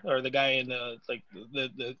chair or the guy in the like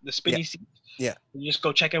the spinny seat. Yeah, you just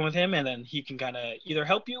go check in with him, and then he can kind of either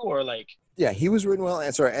help you or like. Yeah, he was written well,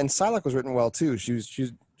 and Psylocke was written well too. She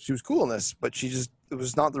was cool in this, but it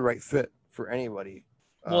was not the right fit for anybody.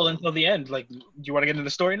 Well, until the end. Like, do you want to get into the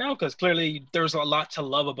story now? Because clearly there's a lot to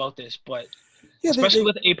love about this, but especially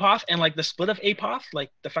with Apoth and like the split of Apoth,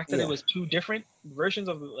 like the fact that it was 2 different versions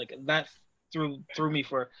of like that threw me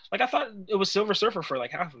for like I thought it was Silver Surfer for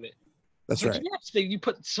like half of it. That's right. Yes, you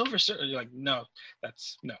put Silver Surfer. You're like, no,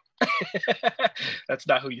 that's not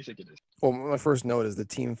who you think it is. Well, my first note is the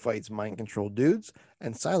team fights mind-controlled dudes,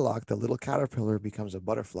 and Psylocke, the little caterpillar, becomes a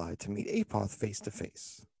butterfly to meet Apoth face to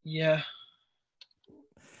face. Yeah.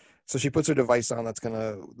 So she puts her device on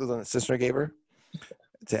the one that sister gave her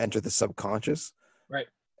to enter the subconscious. Right.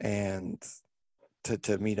 And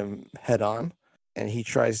to meet him head on, and he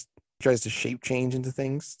tries to shape change into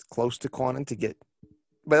things close to Quanon to get.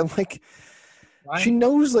 But I'm like, she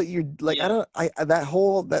knows that you're like,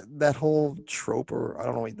 that whole trope, or I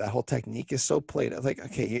don't know, that whole technique is so played. Like,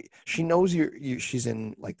 okay, she knows she's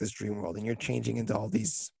in like this dream world, and you're changing into all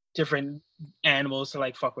these different animals to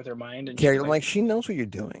like fuck with her mind. And I'm like, she knows what you're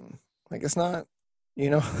doing. Like, it's not,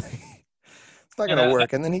 it's not gonna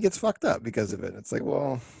work. And then he gets fucked up because of it. It's like,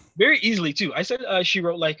 well, very easily too. I said she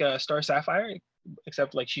wrote like Star Sapphire,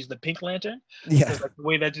 except like she's the Pink Lantern. Yeah. Because like the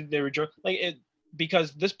way that they were like it,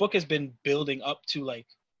 because this book has been building up to like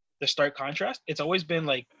the stark contrast. It's always been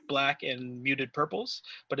like black and muted purples,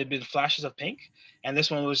 but it'd been flashes of pink. And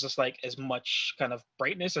this one was just like as much kind of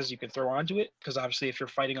brightness as you could throw onto it, because obviously if you're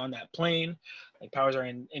fighting on that plane, like powers are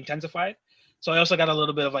intensified. So I also got a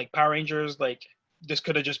little bit of like Power Rangers. Like this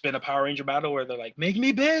could have just been a Power Ranger battle where they're like, "Make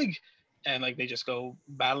me big," and like they just go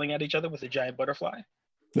battling at each other with a giant butterfly.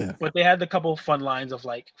 Yeah. But they had a couple of fun lines of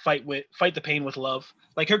like fight the pain with love.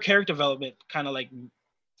 Like her character development kind of like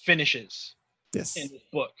finishes Yes. in this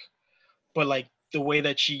book, but like the way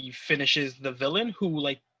that she finishes the villain, who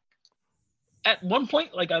like at one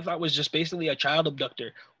point like I thought was just basically a child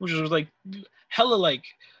abductor, which was like hella like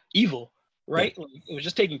evil, right? Yeah. Like, it was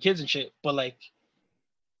just taking kids and shit, but like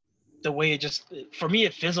the way it just, for me,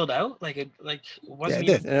 it fizzled out. Like it wasn't.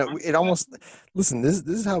 Yeah, it did. And it almost, listen, this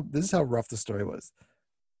is how rough the story was.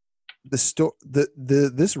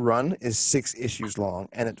 This run is 6 issues long,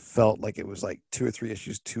 and it felt like it was like 2 or 3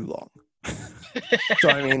 issues too long. So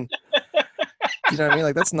I mean, you know what I mean?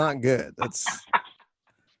 Like that's not good. That's.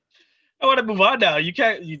 I want to move on now. You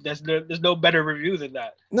can't. There's no better review than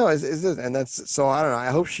that. No, and that's so. I don't know. I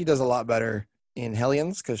hope she does a lot better in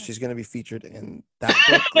Hellions, because she's going to be featured in that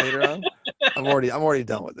book later on. I'm already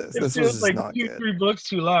done with this. This was like not good. 3 books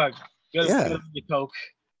too long. Yeah. Coke.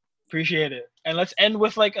 Appreciate it. And let's end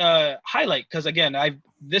with like a highlight, because again, I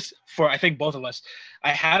think both of us,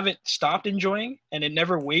 I haven't stopped enjoying, and it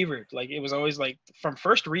never wavered. Like it was always like from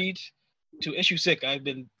first read to issue 6, I've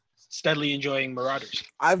been steadily enjoying Marauders.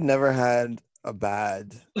 I've never had a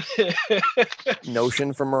bad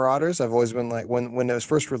notion for Marauders. I've always been like, when it was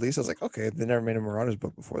first released, I was like, okay, they never made a Marauders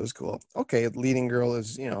book before. This is cool. Okay, leading girl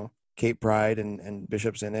is, Kate Pride and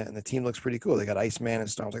Bishop's in it, and the team looks pretty cool. They got Iceman and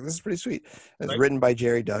stuff. I was like, this is pretty sweet. And it's written by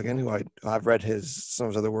Jerry Duggan, who I've read some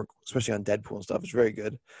of his other work, especially on Deadpool and stuff. It's very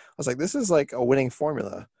good. I was like, this is like a winning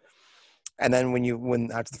formula. And then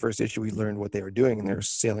when after the first issue, we learned what they were doing, and they were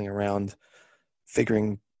sailing around,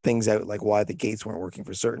 figuring things out, like why the gates weren't working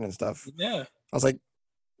for certain and stuff. Yeah, I was like,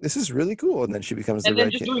 this is really cool. And then she becomes and then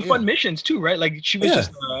just doing fun missions too, right? Like she was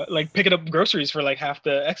just like picking up groceries for like half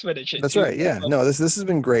the X-Men and shit. That's right. Yeah. No, this has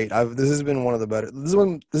been great. This has been one of the better. This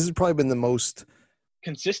has probably been the most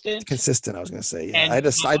consistent. I was gonna say. Yeah. And I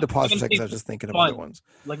had to pause for a second because I was just thinking of other ones.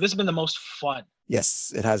 Like this has been the most fun.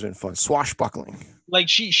 Yes, it has been fun. Swashbuckling. Like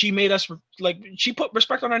she made us, like she put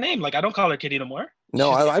respect on her name. Like I don't call her Kitty no more.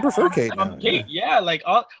 No, I prefer Kate now. Kate. Yeah, like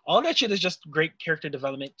all that shit is just great character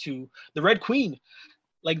development to the Red Queen.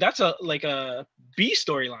 Like that's a B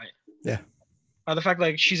storyline. Yeah. The fact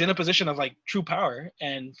like she's in a position of like true power,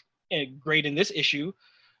 and great in this issue,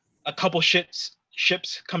 a couple ships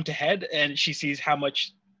come to head, and she sees how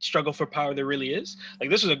much struggle for power there really is. Like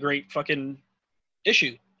this was a great fucking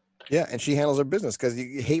issue. Yeah, and she handles her business, because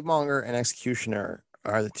Hate Monger and Executioner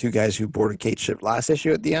are the 2 guys who boarded Kate's ship last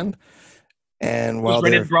issue at the end. And while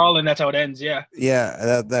they're brawl, and that's how it ends. Yeah.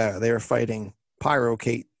 Yeah, they were fighting Pyro.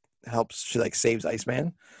 Kate helps. She like saves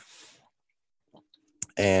Iceman,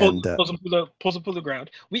 and pulls him through the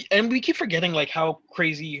ground. We keep forgetting like how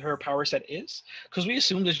crazy her power set is, because we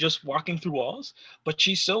assumed it's just walking through walls, but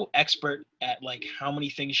she's so expert at like how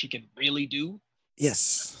many things she can really do.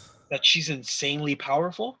 Yes. That she's insanely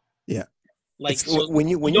powerful. Yeah. Like so when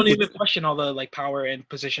you don't even question all the like power and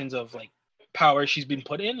positions of like power she's been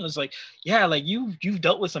put in. It's like, yeah, like you've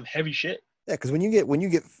dealt with some heavy shit. Yeah, because when you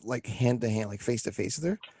get like hand to hand, like face to face with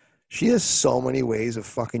her, she has so many ways of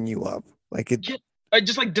fucking you up. Like it,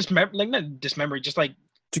 just like not dismember, just like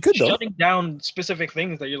shutting down specific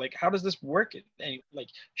things that you're like, how does this work? And like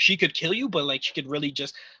she could kill you, but like she could really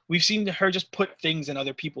just. We've seen her just put things in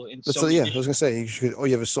other people. I was gonna say,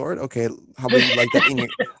 you have a sword? Okay, how about you like that in your?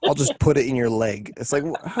 I'll just put it in your leg. It's like,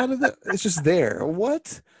 how did that? It's just there.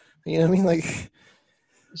 What? You know what I mean? Like.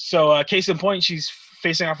 So case in point, she's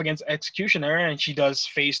facing off against Executioner, and she does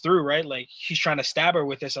phase through, right? Like he's trying to stab her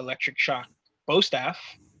with this electric shock bow staff,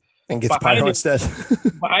 and gets Pyro instead.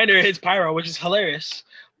 Behind her hits Pyro, which is hilarious.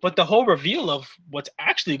 But the whole reveal of what's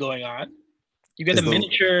actually going on, you get a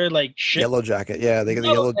miniature like ship. Yellow jacket. Yeah, they get the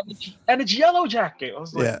yellow, and it's Yellow Jacket. I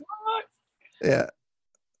was like, what? Yeah.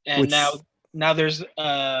 And now there's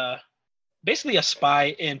basically a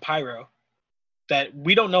spy in Pyro that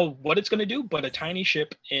we don't know what it's going to do, but a tiny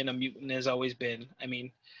ship in a mutant has always been. I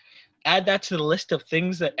mean, add that to the list of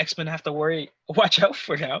things that X-Men have to watch out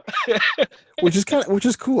for now. which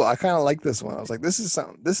is cool. I kind of like this one. I was like, this is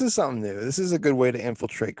something new. This is a good way to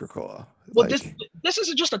infiltrate Krakoa. Well, this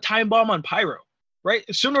isn't just a time bomb on Pyro, right?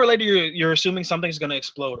 Sooner or later, you're assuming something's going to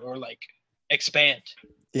explode or like expand.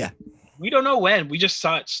 Yeah. We don't know when. We just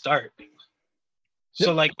saw it start.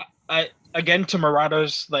 So Yep. like I again to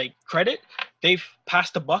Marauders like credit, they've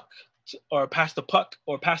passed the buck or passed the puck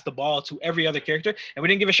or passed the ball to every other character, and we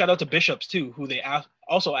didn't give a shout out to Bishops too, who they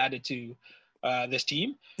also added to this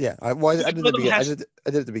team. Yeah, I did the beginning. I did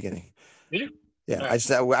at the beginning. Did you? Yeah,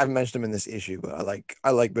 Right. I haven't mentioned him in this issue, but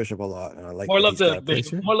I like Bishop a lot, and I like More that love he's got to a place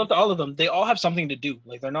Bishop. here. More love to all of them. They all have something to do.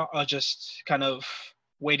 Like they're not just kind of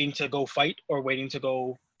waiting to go fight or waiting to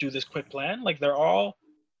go do this quick plan. Like they're all.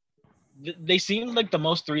 They seem like the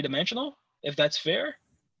most three-dimensional, if that's fair.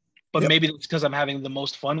 But maybe it's because I'm having the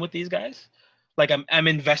most fun with these guys. Like I'm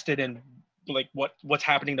invested in like what's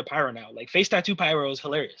happening to Pyro now. Like face tattoo Pyro is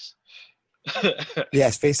hilarious.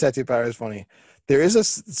 Yes, face tattoo Pyro is funny. There is a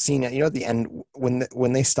scene at the end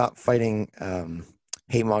when they stop fighting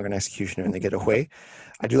Hate Monger and Executioner and they get away.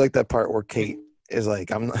 I do like that part where Kate is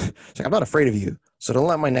like, I'm not afraid of you, so don't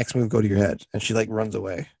let my next move go to your head, and she like runs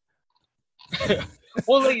away.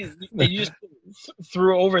 Well, like you just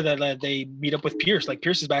threw over that they meet up with Pierce. Like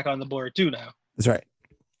Pierce is back on the board too now. That's right.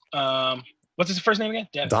 What's his first name again?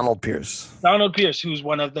 Donald Pierce. Donald Pierce, who's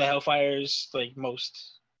one of the Hellfire's like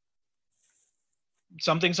most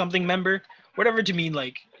something member, whatever to mean.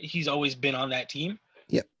 Like he's always been on that team.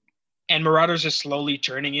 Yep. And Marauders is slowly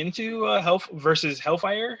turning into Hell versus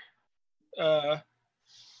Hellfire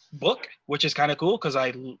book, which is kind of cool because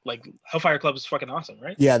I like Hellfire Club is fucking awesome,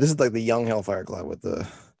 right? Yeah, this is like the young Hellfire Club with the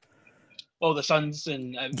the Suns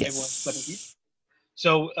and everyone. yes.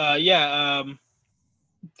 So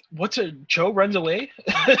what's a Cho runs away?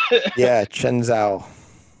 Yeah, Chen Zhao.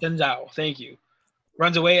 Thank you.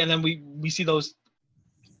 Runs away, and then we see those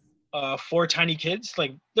 4 tiny kids.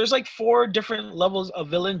 Like there's like 4 different levels of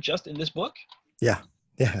villain just in this book. Yeah,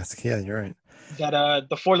 you're right. That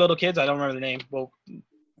the 4 little kids, I don't remember the name. Well,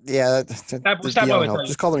 yeah,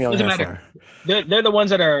 just call them young Hellfire. They're the ones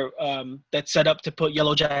that are that set up to put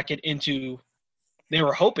Yellow Jacket into. They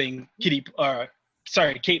were hoping Kate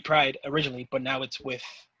Pride originally, but now it's with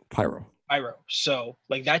Pyro. So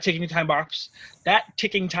like that ticking time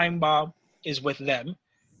bomb is with them.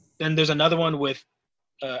 Then there's another one with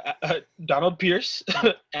Donald Pierce,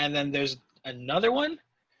 and then there's another one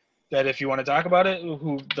that if you want to talk about it,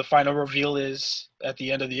 who the final reveal is at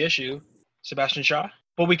the end of the issue, Sebastian Shaw.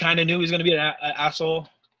 But we kind of knew he was going to be an asshole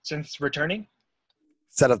since returning.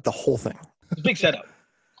 Set up the whole thing. It's a big setup.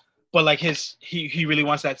 But like he really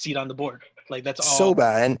wants that seat on the board. Like that's all so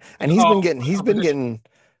bad, and he's been getting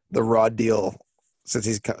the raw deal since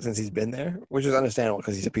he's been there, which is understandable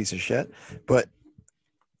because he's a piece of shit. But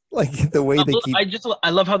like the way I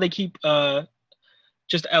love how they keep outvoting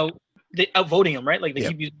him, right? Like they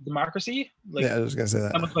keep using democracy. Like, yeah, I was gonna say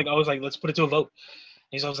that. Almost like I was like, let's put it to a vote.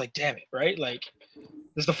 And he's always like, damn it, right? Like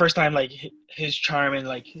this is the first time like his charm and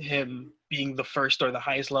like him being the first or the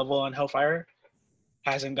highest level on Hellfire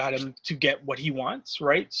hasn't got him to get what he wants,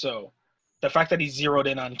 right? So the fact that he zeroed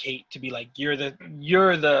in on Kate to be like, you're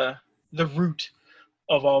the root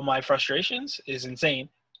of all my frustrations is insane.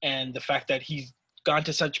 And the fact that he's gone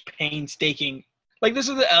to such painstaking, like this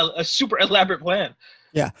is a super elaborate plan.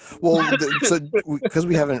 Yeah, well, so because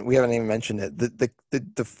we haven't even mentioned it, the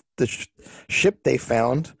ship they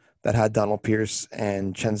found that had Donald Pierce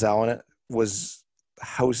and Chen Zhao in it was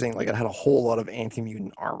housing, like it had a whole lot of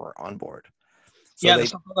anti-mutant armor on board. So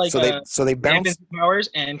they bounced powers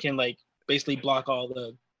and can like basically block all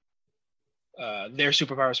the their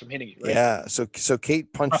superpowers from hitting you. Right? Yeah, so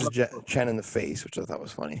Kate punches Chen in the face, which I thought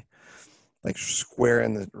was funny, like square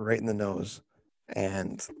right in the nose.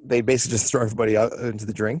 And they basically just throw everybody out into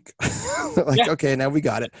the drink. Okay, now we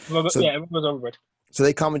got it. Everyone's overboard. So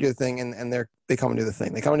they come and do the thing, and they come and do the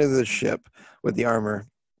thing. They come and do the ship with the armor,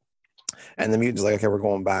 and the mutant's like, okay, we're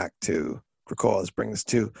going back to Krakoa. Let's bring this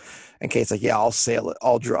too. And Kate's like, yeah, I'll sail it.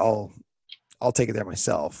 I'll take it there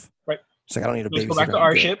myself. Right. She's like, I don't need a babysitter. Go back to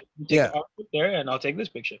our ship. Take our ship there, and I'll take this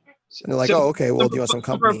big ship. And they're like, okay, well, do you want some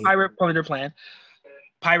company? Pirate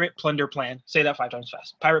plunder plan. Say that 5 times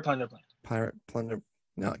fast. Pirate plunder plan. Pirate plunder.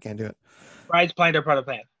 No, I can't do it. Pride's plunder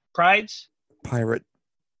plan. Pride's pirate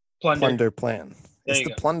plunder plan. There it's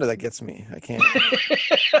the plunder that gets me. I can't.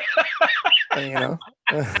 You know.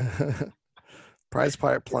 Pride's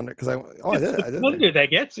pirate plunder because I did it. Plunder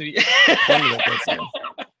that gets me. Plunder that gets me.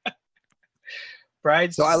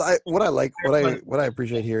 Pride's. So what I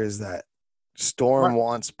appreciate here is that Storm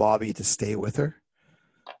wants Bobby to stay with her.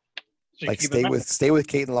 Like stay with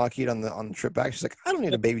Kate and Lockheed on the trip back. She's like, I don't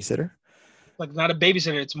need a babysitter. Like not a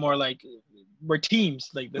babysitter. It's more like we're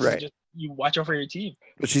teams. Like this is just you watch out for your team.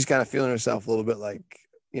 But she's kind of feeling herself a little bit like,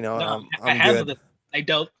 you know, no, I'm good. I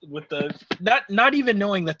dealt with the not even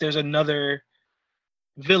knowing that there's another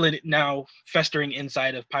villain now festering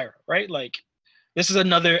inside of Pyro, right? Like, this is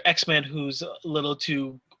another X-Men who's a little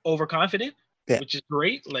too overconfident, which is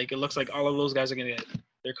great. Like, it looks like all of those guys are gonna get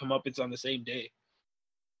their comeuppance on the same day.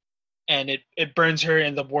 And it burns her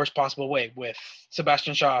in the worst possible way, with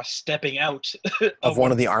Sebastian Shaw stepping out of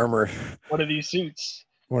one of the armor, one of these suits,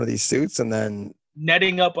 and then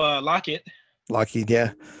netting up Lockheed,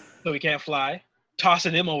 so he can't fly,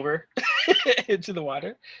 tossing him over into the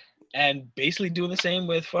water, and basically doing the same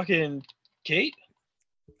with fucking Kate,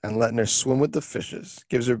 and letting her swim with the fishes.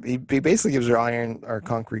 He basically gives her iron or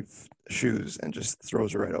concrete shoes and just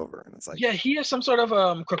throws her right over. And it's like, yeah, he has some sort of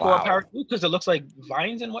Krakoa power because it looks like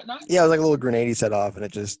vines and whatnot. Yeah, it was like a little grenade he set off, and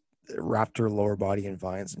it wrapped her lower body in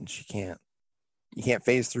vines, and you can't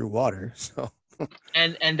phase through water. So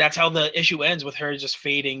and that's how the issue ends, with her just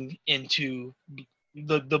fading into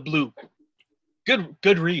the blue.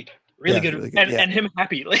 Good read. Really good. Really good. And him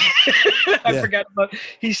happy. Like, I forgot about,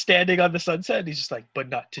 he's standing on the sunset and he's just like, but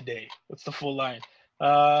not today. What's the full line?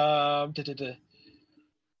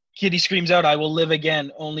 Kitty screams out, I will live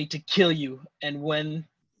again, only to kill you. And when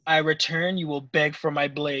I return, you will beg for my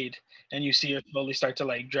blade. And you see her slowly start to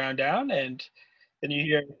like drown down, and then you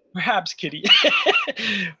hear, perhaps Kitty,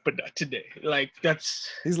 but not today. Like,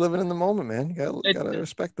 he's living in the moment, man. You gotta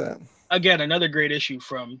respect that. Again, another great issue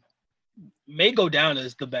from, may go down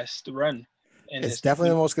as the best run. And it's definitely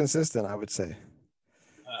the most consistent, I would say.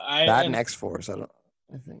 That and X-Force, I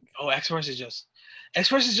think. Oh, X-Force is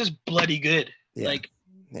just bloody good. Yeah. Like,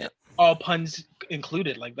 all puns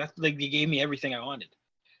included. Like, that's like, they gave me everything I wanted.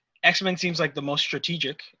 X-Men seems like the most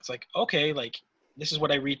strategic. It's like, okay, like, this is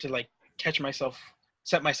what I read to like set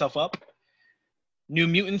myself up. New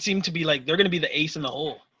Mutants seem to be like, they're gonna be the ace in the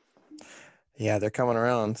hole. Yeah, they're coming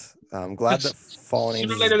around. I'm glad that Fallen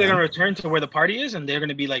Angels. Sooner or later, they're gonna return to where the party is, and they're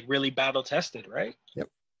gonna be like really battle tested, right? Yep.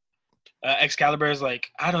 Excalibur is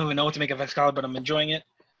like, I don't even know what to make of Excalibur, but I'm enjoying it.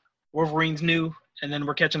 Wolverine's new, and then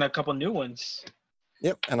we're catching a couple new ones.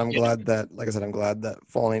 Yep, and I'm glad that, like I said, I'm glad that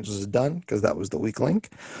Fallen Angels is done, because that was the weak link,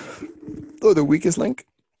 or the weakest link.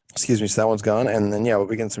 Excuse me, so that one's gone, and then we'll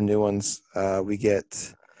begin some new ones. We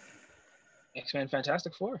get X-Men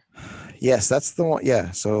Fantastic Four. Yes, that's the one. Yeah,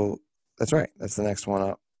 so that's right. That's the next one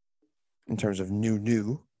up in terms of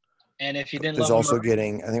new. And if you didn't, I think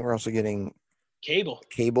we're also getting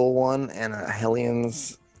Cable one, and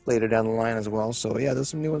Hellions later down the line as well. So yeah, there's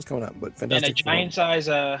some new ones coming up. But Fantastic and a giant size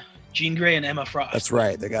Jean Grey and Emma Frost. That's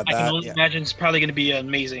right. They got that. I can only imagine it's probably going to be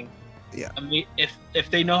amazing. Yeah. I mean, if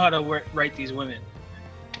they know how to write these women,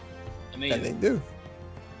 amazing. And they do.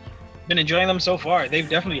 Been enjoying them so far. They've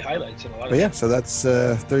definitely highlights in a lot of. Yeah. So that's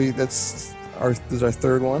 30. This is our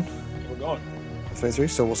third one. We're going. 33.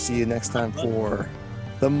 So we'll see you next time for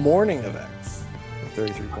the Morning of X.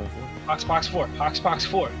 33.4. Hoxpox 4. Hoxpox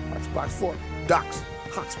 4. Hoxpox 4. Ducks.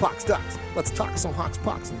 Hoxpox ducks. Let's talk some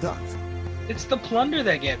Hoxpox and ducks. It's the plunder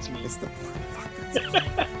that gets me. It's the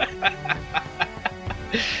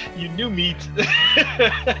you knew meat.